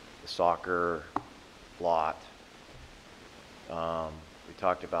the soccer lot, we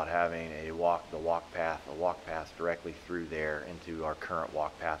talked about having a walk path directly through there into our current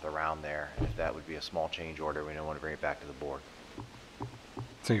walk path around there. And if that would be a small change order, we don't want to bring it back to the board.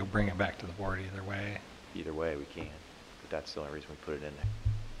 So you'll bring it back to the board either way? Either way, we can, but that's the only reason we put it in there.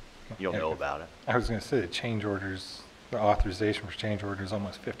 You'll know about it. I was going to say the change orders, the authorization for change orders is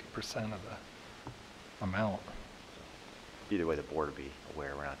almost 50% of the amount. Either way, the board will be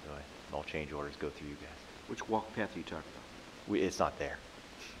aware we're not doing it. All change orders go through you guys. Which walk path are you talking about? It's not there.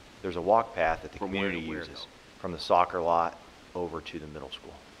 There's a walk path that the From where to community where, uses though? from the soccer lot over to the middle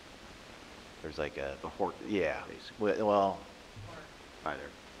school. There's like a, The Hort, yeah, basically. well, Hi there.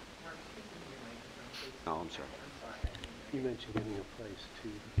 Oh, I'm sorry. You mentioned getting a price too.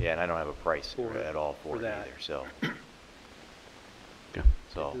 yeah, and I don't have a price For- at all for for it that. either, so. Okay.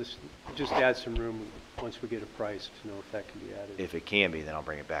 So Just add some room once we get a price to know if that can be added. if it can be, then I'll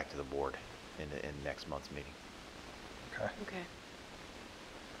bring it back to the board in next month's meeting. Okay. Okay.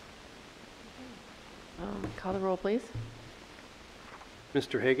 Call the roll, please.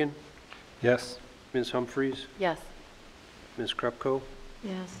 Mr. Hagan, Yes? Ms. Humphries, Yes. Ms. Krupko,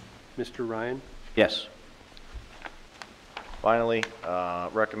 Yes. Mr. Ryan. Yes. Finally,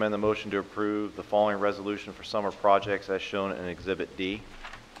 recommend the motion to approve the following resolution for summer projects as shown in Exhibit D.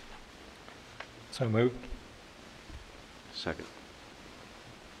 So moved? Second.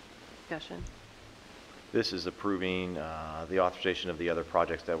 Discussion. This is approving the authorization of the other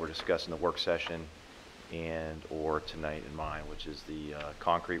projects that were discussed in the work session and/or tonight in mine, which is the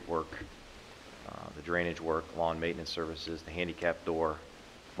concrete work, the drainage work, lawn maintenance services, the handicap door,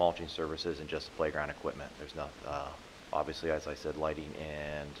 mulching services, and just the playground equipment. There's not, obviously, as I said, lighting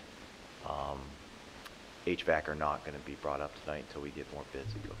and HVAC are not going to be brought up tonight until we get more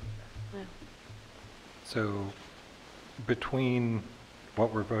bids and go from there. Yeah. So between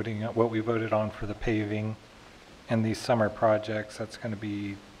what we voted on for the paving and these summer projects, that's going to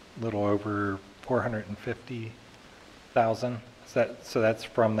be a little over 450,000? So that's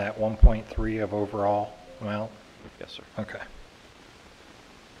from that 1.3 of overall amount? Yes, sir. Okay.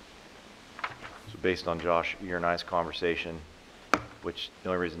 So based on Josh, your and I's conversation, which the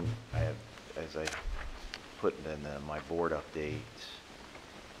only reason I have, as I put in my board update,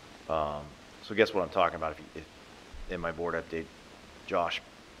 so guess what I'm talking about? If in my board update, Josh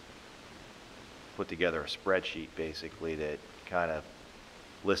put together a spreadsheet basically that kind of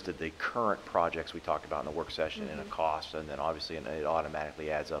listed the current projects we talked about in the work session and a cost, and then obviously it automatically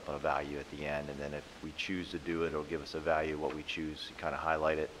adds up on a value at the end, and then if we choose to do it, it'll give us a value of what we choose, kind of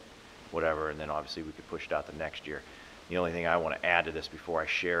highlight it, whatever, and then obviously we could push it out the next year. The only thing I want to add to this before I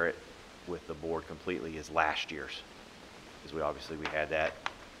share it with the board completely is last year's, because we had that,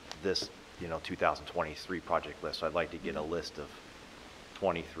 this, 2023 project list, so I'd like to get a list of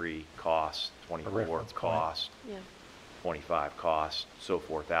 23 costs, 24 reference point. costs, Yeah. 25 costs, so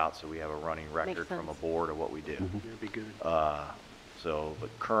forth out, so we have a running record Makes from a sense. board of what we do. That'd be good. But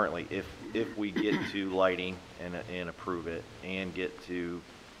currently, if we get to lighting and approve it, and get to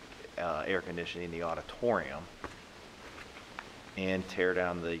air conditioning the auditorium, and tear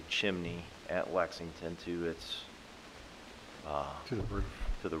down the chimney at Lexington to its, To the roof.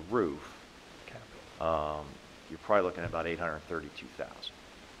 to the roof, Cap. you're probably looking at about 832,000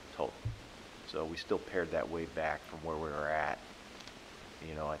 total. So we still pared that way back from where we were at.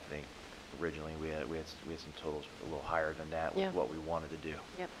 I think originally we had some totals a little higher than that with Yeah. what we wanted to do.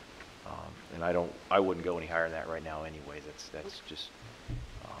 Yep. And I wouldn't go any higher than that right now anyways. That's just,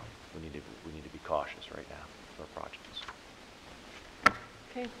 we need to be cautious right now for our projects.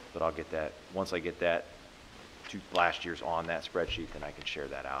 Okay. But I'll get that, once I get that to last year's on that spreadsheet, then I can share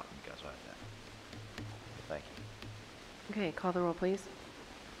that out and you guys will have that. Thank you. Okay, call the roll, please.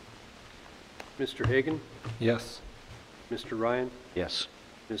 Mr. Hagan, Yes? Mr. Ryan, Yes.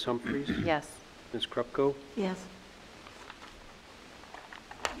 Ms. Humphries, Yes. Ms. Krupko, Yes.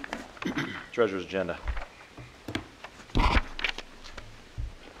 Treasurer's agenda.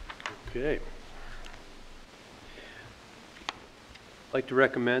 Okay. I'd like to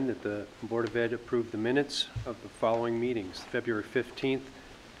recommend that the Board of Ed approve the minutes of the following meetings: February 15th,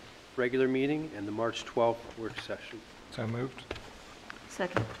 regular meeting and the March 12th work session. So moved.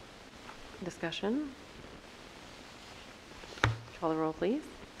 Second. Discussion? Call the roll, please.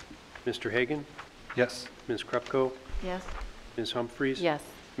 Mr. Hagan? Yes. Ms. Krupko? Yes. Ms. Humphries? Yes.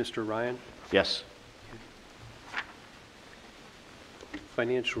 Mr. Ryan? Yes.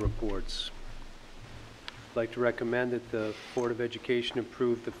 Financial reports. I'd like to recommend that the Board of Education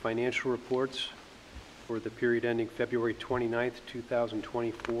approve the financial reports for the period ending February 29th,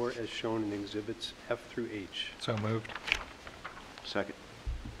 2024, as shown in Exhibits F through H. So moved. Second.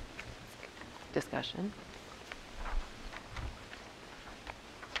 Discussion?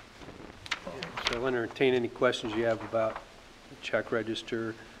 So I'll entertain any questions you have about the check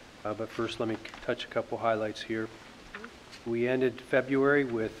register, but first let me touch a couple highlights here. We ended February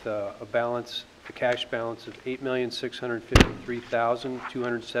with a cash balance of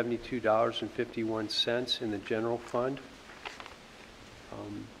 $8,653,272.51 in the general fund.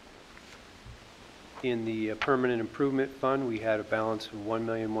 In the permanent improvement fund, we had a balance of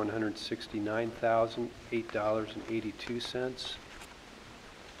 $1,169,008.82.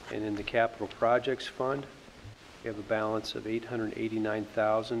 And in the capital projects fund, we have a balance of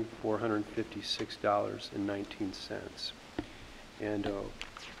 $889,456.19. And a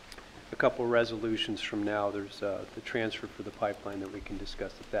couple resolutions from now, there's the transfer for the pipeline that we can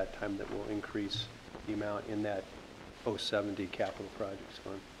discuss at that time that will increase the amount in that 070 capital projects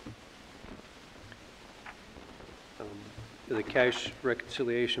fund. The cash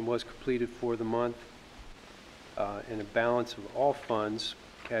reconciliation was completed for the month, and a balance of all funds,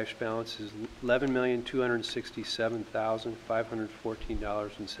 cash balance is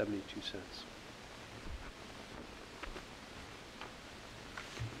 $11,267,514.72.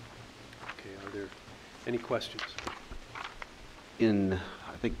 Okay, are there any questions? In,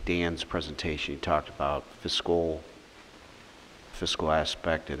 I think, Dan's presentation, he talked about fiscal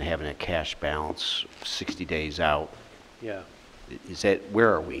aspect and having a cash balance 60 days out. Yeah. Is that,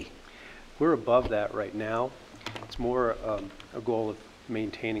 where are we? We're above that right now. It's more a goal of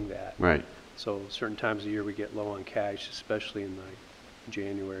maintaining that. Right. So certain times of the year we get low on cash, especially in the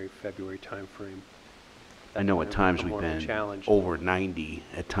January, February timeframe. I know at times we've been over 90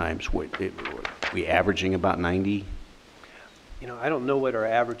 at times. We averaging about 90? You know, I don't know what our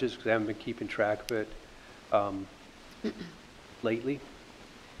average is because I haven't been keeping track of it lately.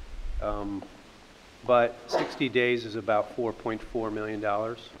 But 60 days is about $4.4 million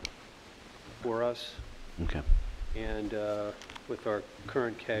for us. Okay. And with our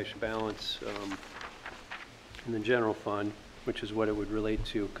current cash balance in the general fund, which is what it would relate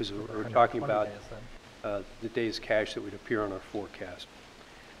to, because we're talking about the day's cash that would appear on our forecast.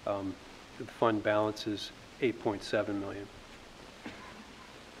 The fund balance is $8.7 million.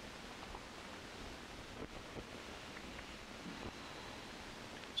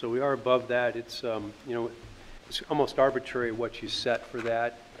 So we are above that. It's, you know, it's almost arbitrary what you set for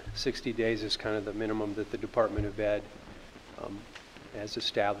that. 60 days is kind of the minimum that the Department of Ed has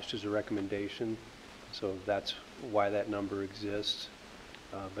established as a recommendation. So that's why that number exists.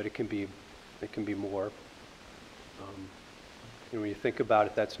 But it can be more. You know, when you think about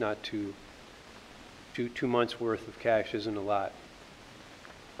it, that's not two months worth of cash isn't a lot.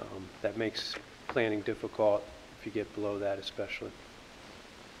 That makes planning difficult if you get below that, especially.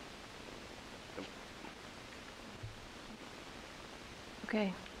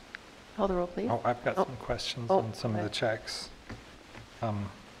 Okay. Call the roll, please. Oh, I've got some questions Oh, on some of okay. the checks.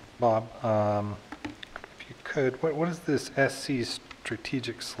 Bob, if you could, what is this SC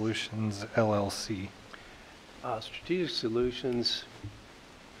Strategic Solutions LLC? Strategic Solutions,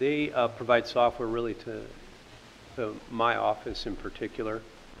 they provide software really to my office in particular.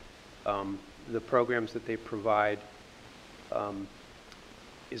 The programs that they provide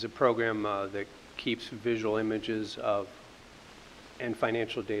is a program that keeps visual images of and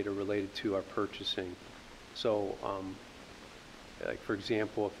financial data related to our purchasing. So, like for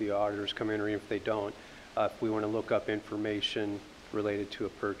example, if the auditors come in or if they don't, if we want to look up information related to a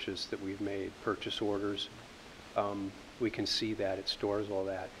purchase that we've made, purchase orders, we can see that. It stores all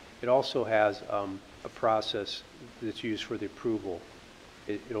that. It also has a process that's used for the approval.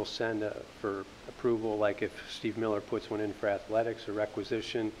 It'll send for approval, like if Steve Miller puts one in for athletics or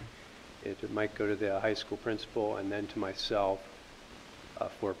requisition, it might go to the high school principal and then to myself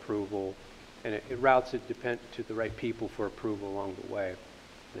for approval. And it routes it to the right people for approval along the way.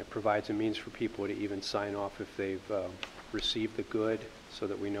 And it provides a means for people to even sign off if they've received the good so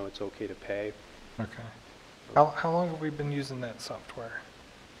that we know it's okay to pay. Okay. How long have we been using that software?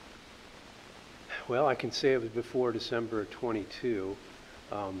 Well, I can say it was before December of 22,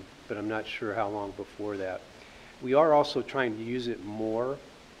 but I'm not sure how long before that. We are also trying to use it more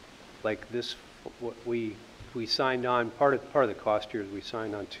like this, what we signed on, part of the cost here is we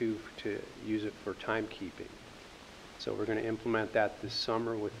signed on to use it for timekeeping. So we're going to implement that this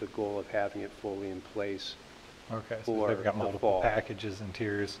summer with the goal of having it fully in place. Okay, so for they've got the multiple fall. packages and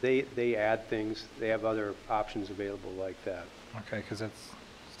tiers. They add things, they have other options available like that. Okay, because that's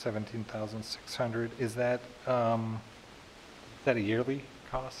 17,600. Is that a yearly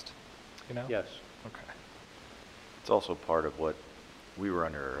cost, you know? Yes. Okay. It's also part of what we were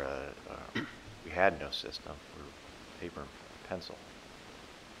under, we had no system for paper and pencil.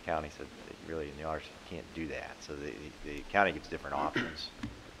 County said that really in the arts you can't do that. So the county gives different options,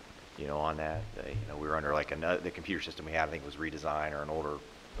 you know, on that. We were under like the computer system we had, I think was redesigned or an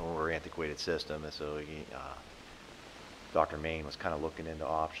older antiquated system. And so Dr. Main was kind of looking into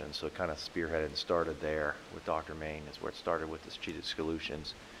options. So it kind of spearheaded and started there with Dr. Main is where it started with the strategic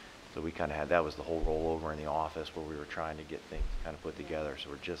solutions. So we kind of had, that was the whole rollover in the office where we were trying to get things kind of put together. So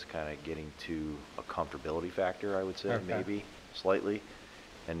we're just kind of getting to a comfortability factor, I would say, Okay. maybe slightly.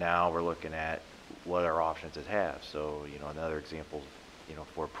 And now we're looking at what our options it have. So, another example,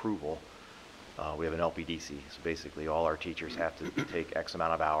 for approval, we have an LPDC. So basically all our teachers have to take X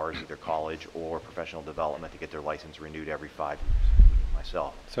amount of hours, either college or professional development to get their license renewed every 5 years, including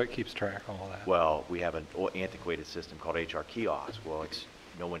myself. So it keeps track of all that. Well, we have an antiquated system called HR Kiosk. Well,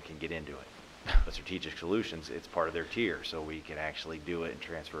 no one can get into it. But Strategic Solutions, it's part of their tier, so we can actually do it and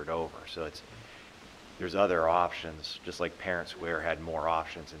transfer it over. So there's other options, just like Parent Square had more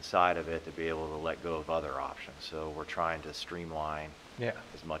options inside of it to be able to let go of other options. So we're trying to streamline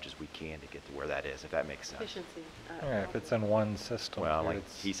as much as we can to get to where that is, if that makes sense. Efficiency. Yeah, if it's in one system. Well, too, like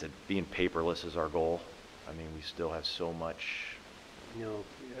it's- he said, being paperless is our goal. I mean, we still have so much.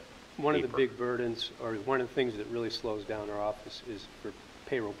 One of the Paper. big burdens, or one of the things that really slows down our office is for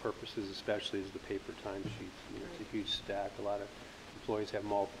payroll purposes especially, is the paper timesheets. It's a huge stack. A lot of employees have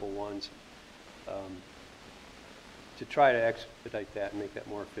multiple ones. To try to expedite that and make that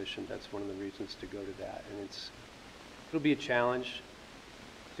more efficient, that's one of the reasons to go to that. And it'll be a challenge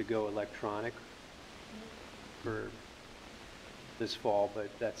to go electronic for this fall, but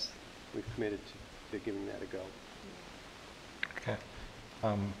we've committed to giving that a go. Okay.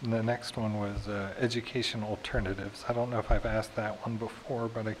 The next one was education alternatives. I don't know if I've asked that one before,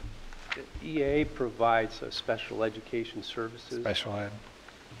 but The EA provides special education services. special ed.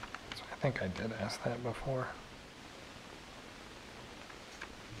 So I think I did ask that before.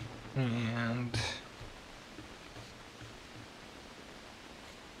 And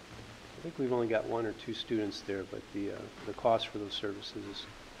I think we've only got 1 or 2 students there, but the cost for those services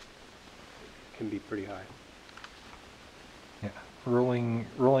can be pretty high. yeah, ruling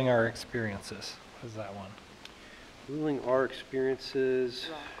our experiences. What is that one? Ruling our experiences.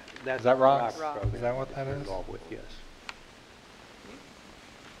 That's Is that Rock's? Rock's program Is that what that we're is? involved with, yes.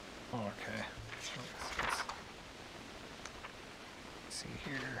 Oh, okay. Let's see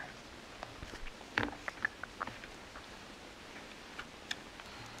here.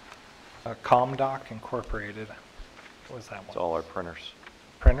 ComDoc Incorporated. What was that one? It's all our printers.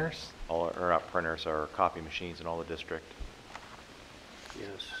 Printers? Or not printers, our copy machines in all the district,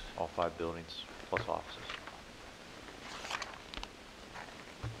 Yes. all 5 buildings, plus offices.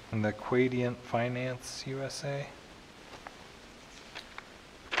 And the Quadient Finance USA?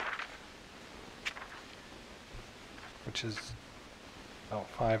 Which is about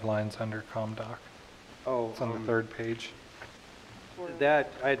 5 lines under ComDoc. Oh, It's on the 3rd page.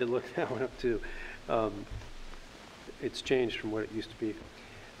 that, I had to look that one up too. It's changed from what it used to be.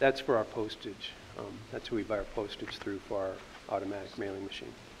 That's for our postage. That's who we buy our postage through for our automatic mailing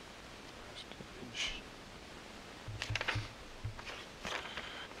machine.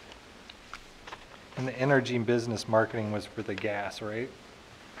 And the energy and business marketing was for the gas, right?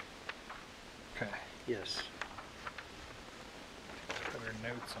 Okay. Yes. Put our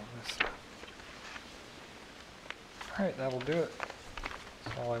notes on this. All right, that'll do it.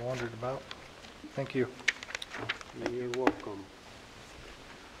 That's all I wondered about. Thank you. You're welcome.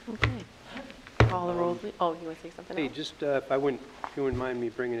 Okay. Call the roll, please. Oh, you want to say something Hey, else? just if you wouldn't mind me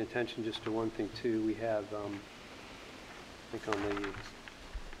bringing attention just to one thing too, we have, I think on the,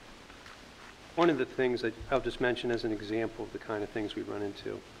 one of the things that I'll just mention as an example of the kind of things we run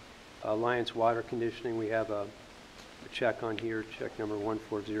into. Alliance Water Conditioning, we have a check on here, check number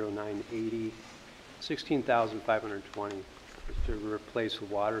 140980, $16,520 to replace a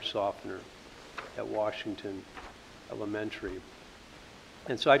water softener at Washington Elementary.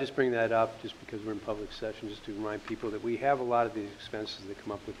 And so I just bring that up just because we're in public session, just to remind people that we have a lot of these expenses that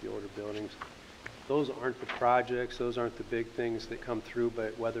come up with the older buildings. Those aren't the projects, those aren't the big things that come through,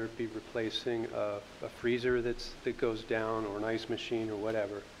 but whether it be replacing a freezer that goes down or an ice machine or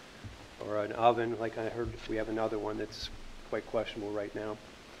whatever, or an oven, like I heard we have another one that's quite questionable right now.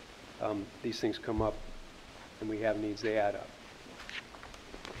 These things come up and we have needs, they add up.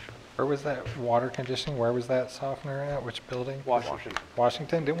 Where was that water conditioning? Where was that softener at? Which building? Washington.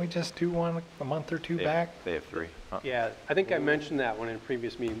 Washington. Didn't we just do one a month or two back? They have 3. Huh? Yeah, I think I mentioned that one in a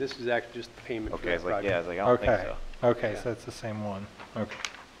previous meeting. This is actually just the payment for Okay, I that was like, project. yeah, I was like, I don't think Okay. so. Okay, Yeah. so it's the same one. Okay.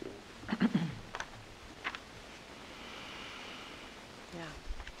 Yeah.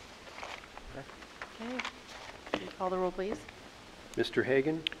 Okay. Can you call the roll, please? Mr.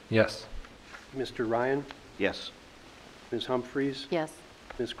 Hagan, Yes. Mr. Ryan, Yes. Ms. Humphries, Yes.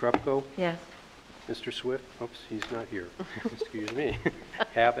 Ms. Krupko, Yes. Mr. Swift. Oops, he's not here. Excuse me.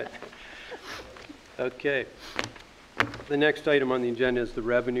 Habit. Okay. The next item on the agenda is the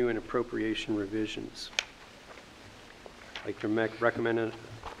revenue and appropriation revisions. I'd like to recommend a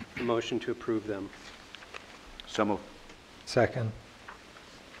motion to approve them. So moved. Second.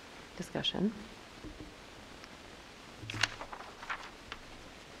 Discussion.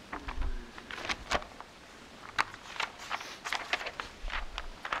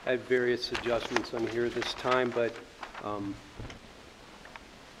 I have various adjustments on here this time, but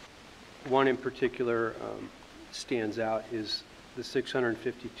one in particular stands out is the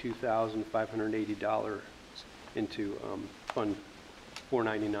 $652,580 into Fund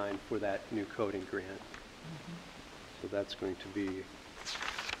 499 for that new coding grant. So that's going to be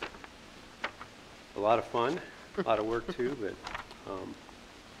a lot of fun, a lot of work too, but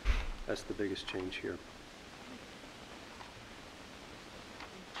that's the biggest change here.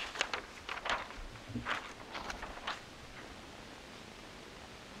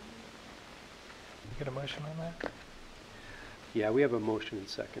 Get a motion on that? Yeah, we have a motion and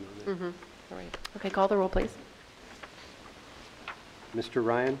second on it. All right. Okay, call the roll, please. Mr.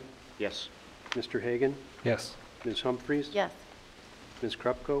 Ryan, Yes. Mr. Hagan, Yes. Ms. Humphries, Yes. Ms.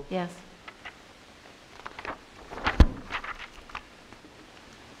 Krupko, Yes.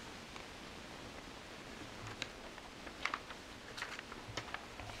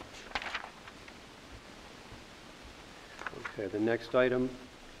 Okay, the next item,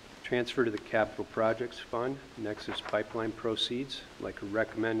 transfer to the Capital Projects Fund, Nexus Pipeline proceeds. I'd like to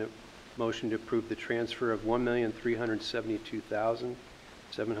recommend a motion to approve the transfer of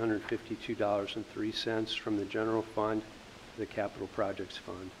 $1,372,752.03 from the general fund to the Capital Projects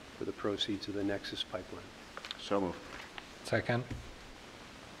Fund for the proceeds of the Nexus Pipeline. So moved. Second.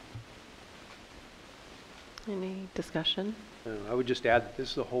 Any discussion? I would just add that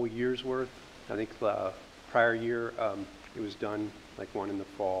this is a whole year's worth. I think the prior year, it was done like one in the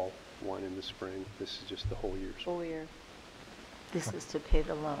fall, one in the spring. This is just the whole year's. Full year. This is to pay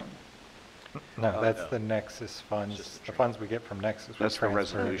the loan. No, Oh, that's no. the Nexus funds, the funds we get from Nexus. we That's the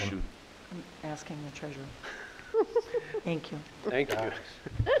transfer and- resolution. I'm asking the treasurer. Thank you. Thank you.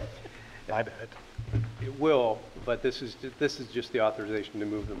 My bad. It will, but this is just the authorization to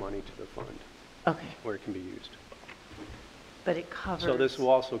move the money to the fund Okay, where it can be used. but it covers. So this will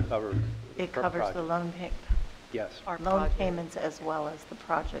also cover. It per covers the project. loan Yes, Our loan project. payments as well as the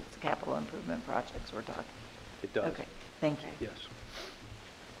projects, capital improvement projects we're talking. it does. Okay, thank you. Yes.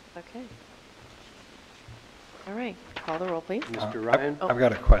 Okay. All right, call the roll, please. Mr. Ryan? I've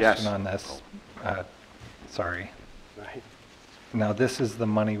got a question Yes. on this. Sorry. Right. Now, this is the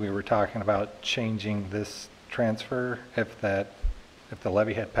money we were talking about changing this transfer if the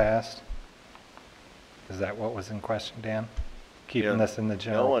levy had passed? Is that what was in question, Dan? Keeping this in the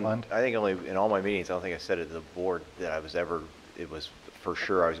general fund? I think only in all my meetings, I don't think I said it to the board that it was for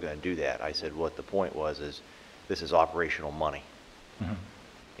sure I was going to do that. I said what the point was is this is operational money. Mhm.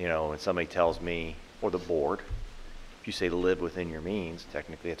 You know, when somebody tells me, or the board, if you say live within your means,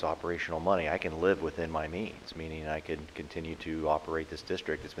 technically it's operational money. I can live within my means, meaning I can continue to operate this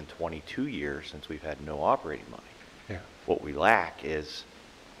district. It's been 22 years since we've had no operating money. Yeah. What we lack is,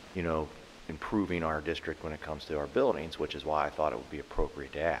 you know, improving our district when it comes to our buildings, which is why I thought it would be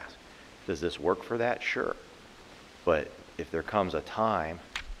appropriate to ask. Does this work for that? Sure. But if there comes a time,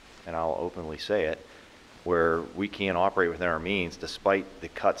 and I'll openly say it, where we can't operate within our means despite the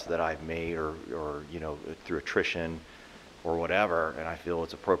cuts that I've made or you know, through attrition or whatever, and I feel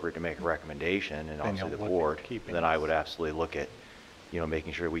it's appropriate to make a recommendation, and Then obviously you'll the look at board, keeping then I this. would absolutely look at, you know,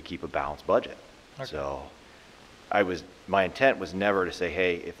 making sure we keep a balanced budget. Okay. So my intent was never to say,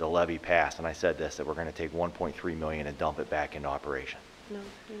 hey, if the levy passed, and I said this, that we're going to take 1.3 million and dump it back into operation. No,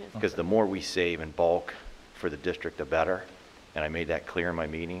 you didn't. Because the more we save in bulk for the district, the better. And I made that clear in my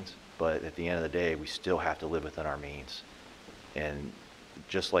meetings. But at the end of the day, we still have to live within our means. And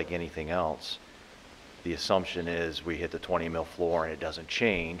just like anything else, the assumption is we hit the 20 mil floor and it doesn't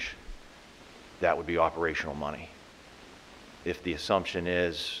change, that would be operational money. If the assumption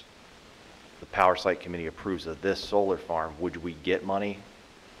is the Power Site Committee approves of this solar farm, would we get money?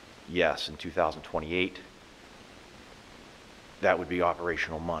 Yes, in 2028. That would be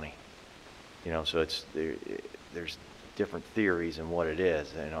operational money. You know, so there's different theories in what it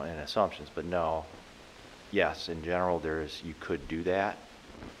is, you know, and assumptions, but no. Yes, in general, you could do that,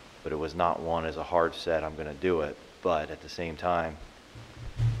 but it was not one as a hard set, I'm going to do it. But at the same time,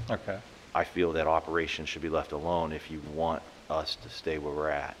 Okay. I feel that operations should be left alone if you want us to stay where we're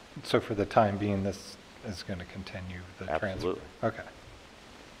at. So for the time being, this is going to continue the transfer? Absolutely. Okay.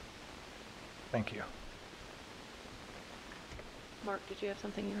 Thank you. Mark, did you have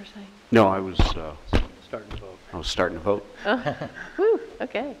something you were saying? No, I was Starting to vote. starting to vote. Oh, whew,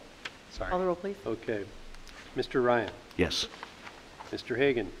 okay. Sorry. Call the roll, please. Okay. Mr. Ryan? Yes. Mr.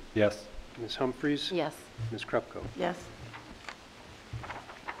 Hagan? Yes. Ms. Humphries? Yes. Ms. Krupko? Yes.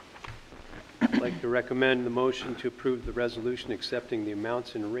 I'd like to recommend the motion to approve the resolution accepting the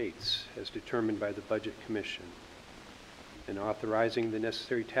amounts and rates as determined by the Budget Commission and authorizing the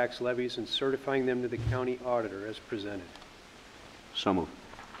necessary tax levies and certifying them to the county auditor as presented. So moved.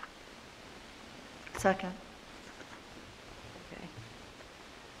 Second. Okay.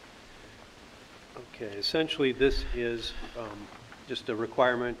 Okay, essentially this is just a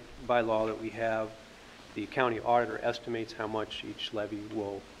requirement by law that we have. The county auditor estimates how much each levy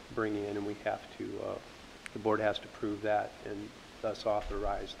will bring in, and we have to, the board has to prove that and thus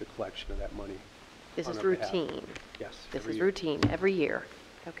authorize the collection of that money. This on is our behalf. routine. Yes. This every is year. routine, every year.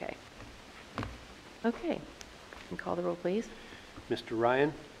 Okay. Okay. And call the roll, please. Mr.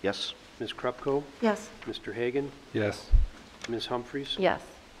 Ryan? Yes. Ms. Krupko? Yes. Mr. Hagan? Yes. Ms. Humphries? Yes.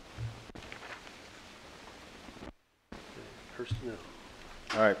 Personnel.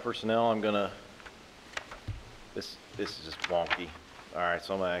 All right, personnel, this is just wonky. All right,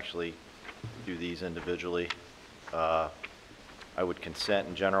 so I'm going to actually do these individually. I would consent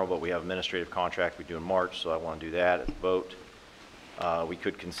in general, but we have administrative contract we do in March, so I want to do that at the vote. We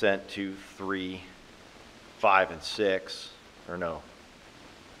could consent to 3, 5, and 6, or no.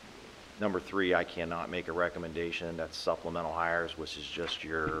 Number 3, I cannot make a recommendation. That's supplemental hires, which is just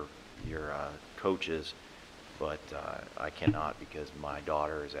your coaches. But I cannot because my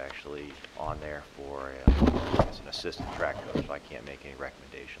daughter is actually on there for as an assistant track coach, so I can't make any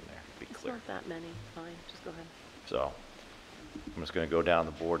recommendation there, to be It's clear. not that many. Fine, just go ahead. So I'm just going to go down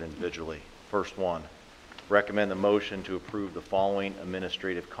the board individually. First one, recommend the motion to approve the following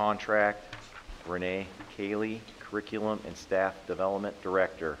administrative contract. Renee Cayley, Curriculum and Staff Development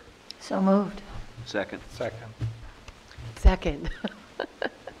Director. So moved. Second. Second. Second.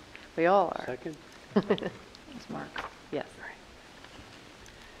 We all are. Second? It's Mark. Yes.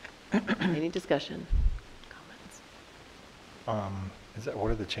 Any discussion? Comments? What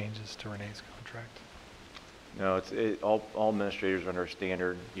are the changes to Renee's contract? No, all administrators are under a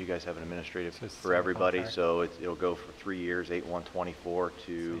standard. You guys have an administrative So it's the for same everybody, contract? so it'll go for 3 years, 8/1/24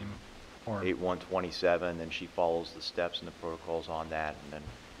 to Same, or- 8/1/27, then she follows the steps and the protocols on that, and then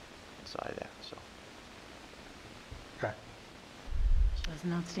inside that, so. Okay. She does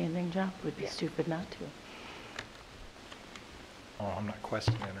an outstanding job. Would be stupid not to. Oh, I'm not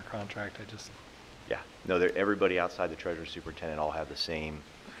questioning her contract, I just, Yeah, no, everybody outside the treasurer superintendent all have the same,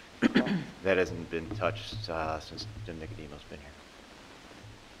 that hasn't been touched since Jim Nicodemo's been here.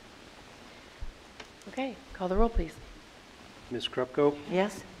 Okay, call the roll, please. Ms. Krupko?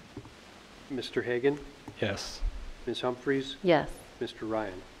 Yes. Mr. Hagan? yes. Ms. Humphries? Yes. Mr.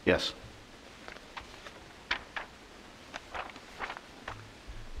 Ryan? Yes.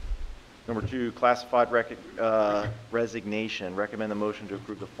 Number 2, classified resignation. Recommend the motion to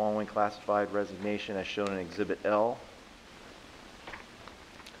approve the following classified resignation as shown in Exhibit L.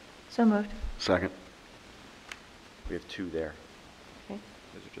 So moved. Second. We have 2 there. Okay.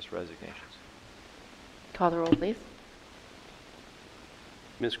 Those are just resignations. Call the roll, please.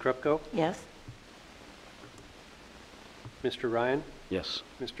 Ms. Krupko? Yes. Mr. Ryan? Yes.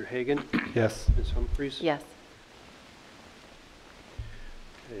 Mr. Hagan? Yes. Ms. Humphries? Yes.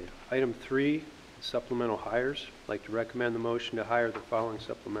 Okay. Item 3, supplemental hires. I'd like to recommend the motion to hire the following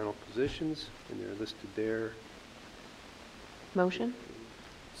supplemental positions, and they're listed there. Motion?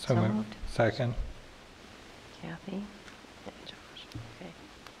 So So moved. moved. Second. Kathy? Yeah, Josh. Okay.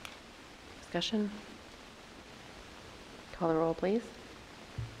 Discussion? Call the roll, please.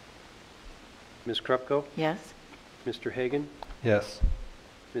 Ms. Krupko? Yes. Mr. Hagan? Yes.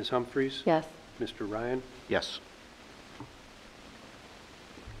 Ms. Humphries? Yes. Mr. Ryan? Yes.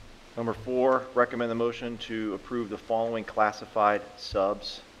 Number 4, recommend the motion to approve the following classified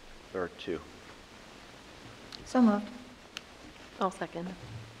subs. There are 2. So moved. I'll second.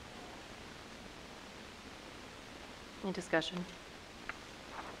 Any discussion?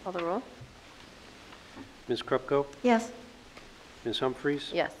 Call the roll? Ms. Krupko? Yes. Ms. Humphries?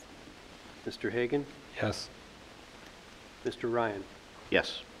 Yes. Mr. Hagan? Yes. Mr. Ryan?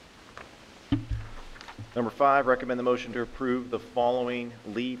 Yes. Number 5, recommend the motion to approve the following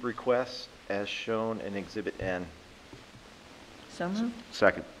leave requests as shown in Exhibit N. So moved.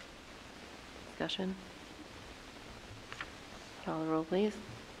 Second. Discussion? Call the roll, please.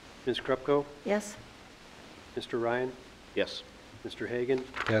 Ms. Krupko? Yes. Mr. Ryan? Yes. Mr. Hagan?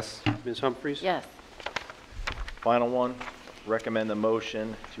 Yes. Ms. Humphries? Yes. Final one, recommend the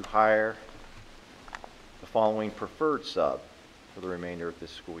motion to hire the following preferred sub for the remainder of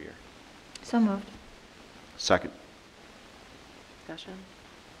this school year. So moved. Second. Discussion?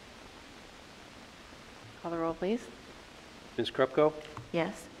 Call the roll, please. Ms. Krupko?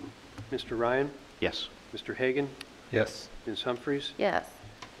 Yes. Mr. Ryan? Yes. Mr. Hagan? Yes. Ms. Humphries? Yes.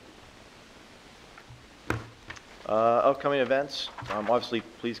 Upcoming events, obviously,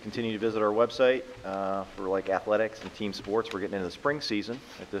 please continue to visit our website for like athletics and team sports. We're getting into the spring season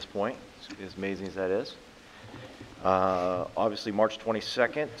at this point, as amazing as that is. Obviously, March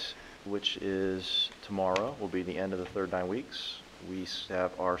 22nd, which is tomorrow, will be the end of the third 9 weeks. We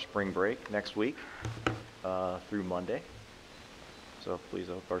have our spring break next week through Monday. So please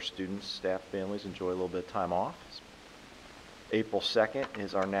hope our students, staff, families enjoy a little bit of time off. April 2nd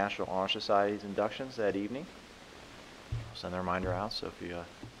is our National Honor Society's inductions that evening. I'll send a reminder out, so if you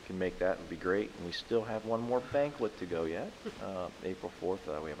can make that, it would be great. And we still have one more banquet to go yet. April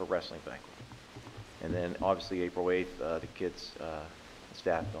 4th, we have a wrestling banquet. And then, obviously, April 8th, the kids,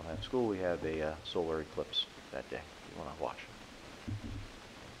 staff don't have school. We have a solar eclipse that day, if you want to watch.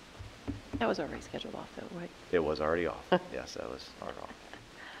 That was already scheduled off, though, right? It was already off. Yes, that was already off.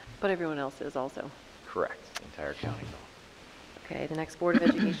 But everyone else is also. Correct. The entire county. Okay, the next Board of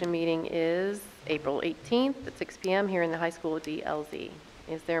Education meeting is April 18th at 6 PM here in the high school DLZ.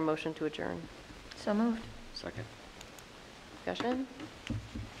 Is there a motion to adjourn? So moved. Second. Discussion?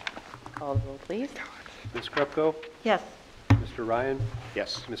 Call the roll, please. Ms. Krupko? Yes. Mr. Ryan?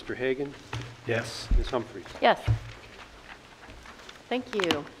 Yes. Mr. Hagan? Yes. Ms. Humphries? Yes. Thank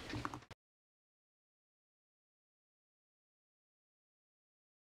you.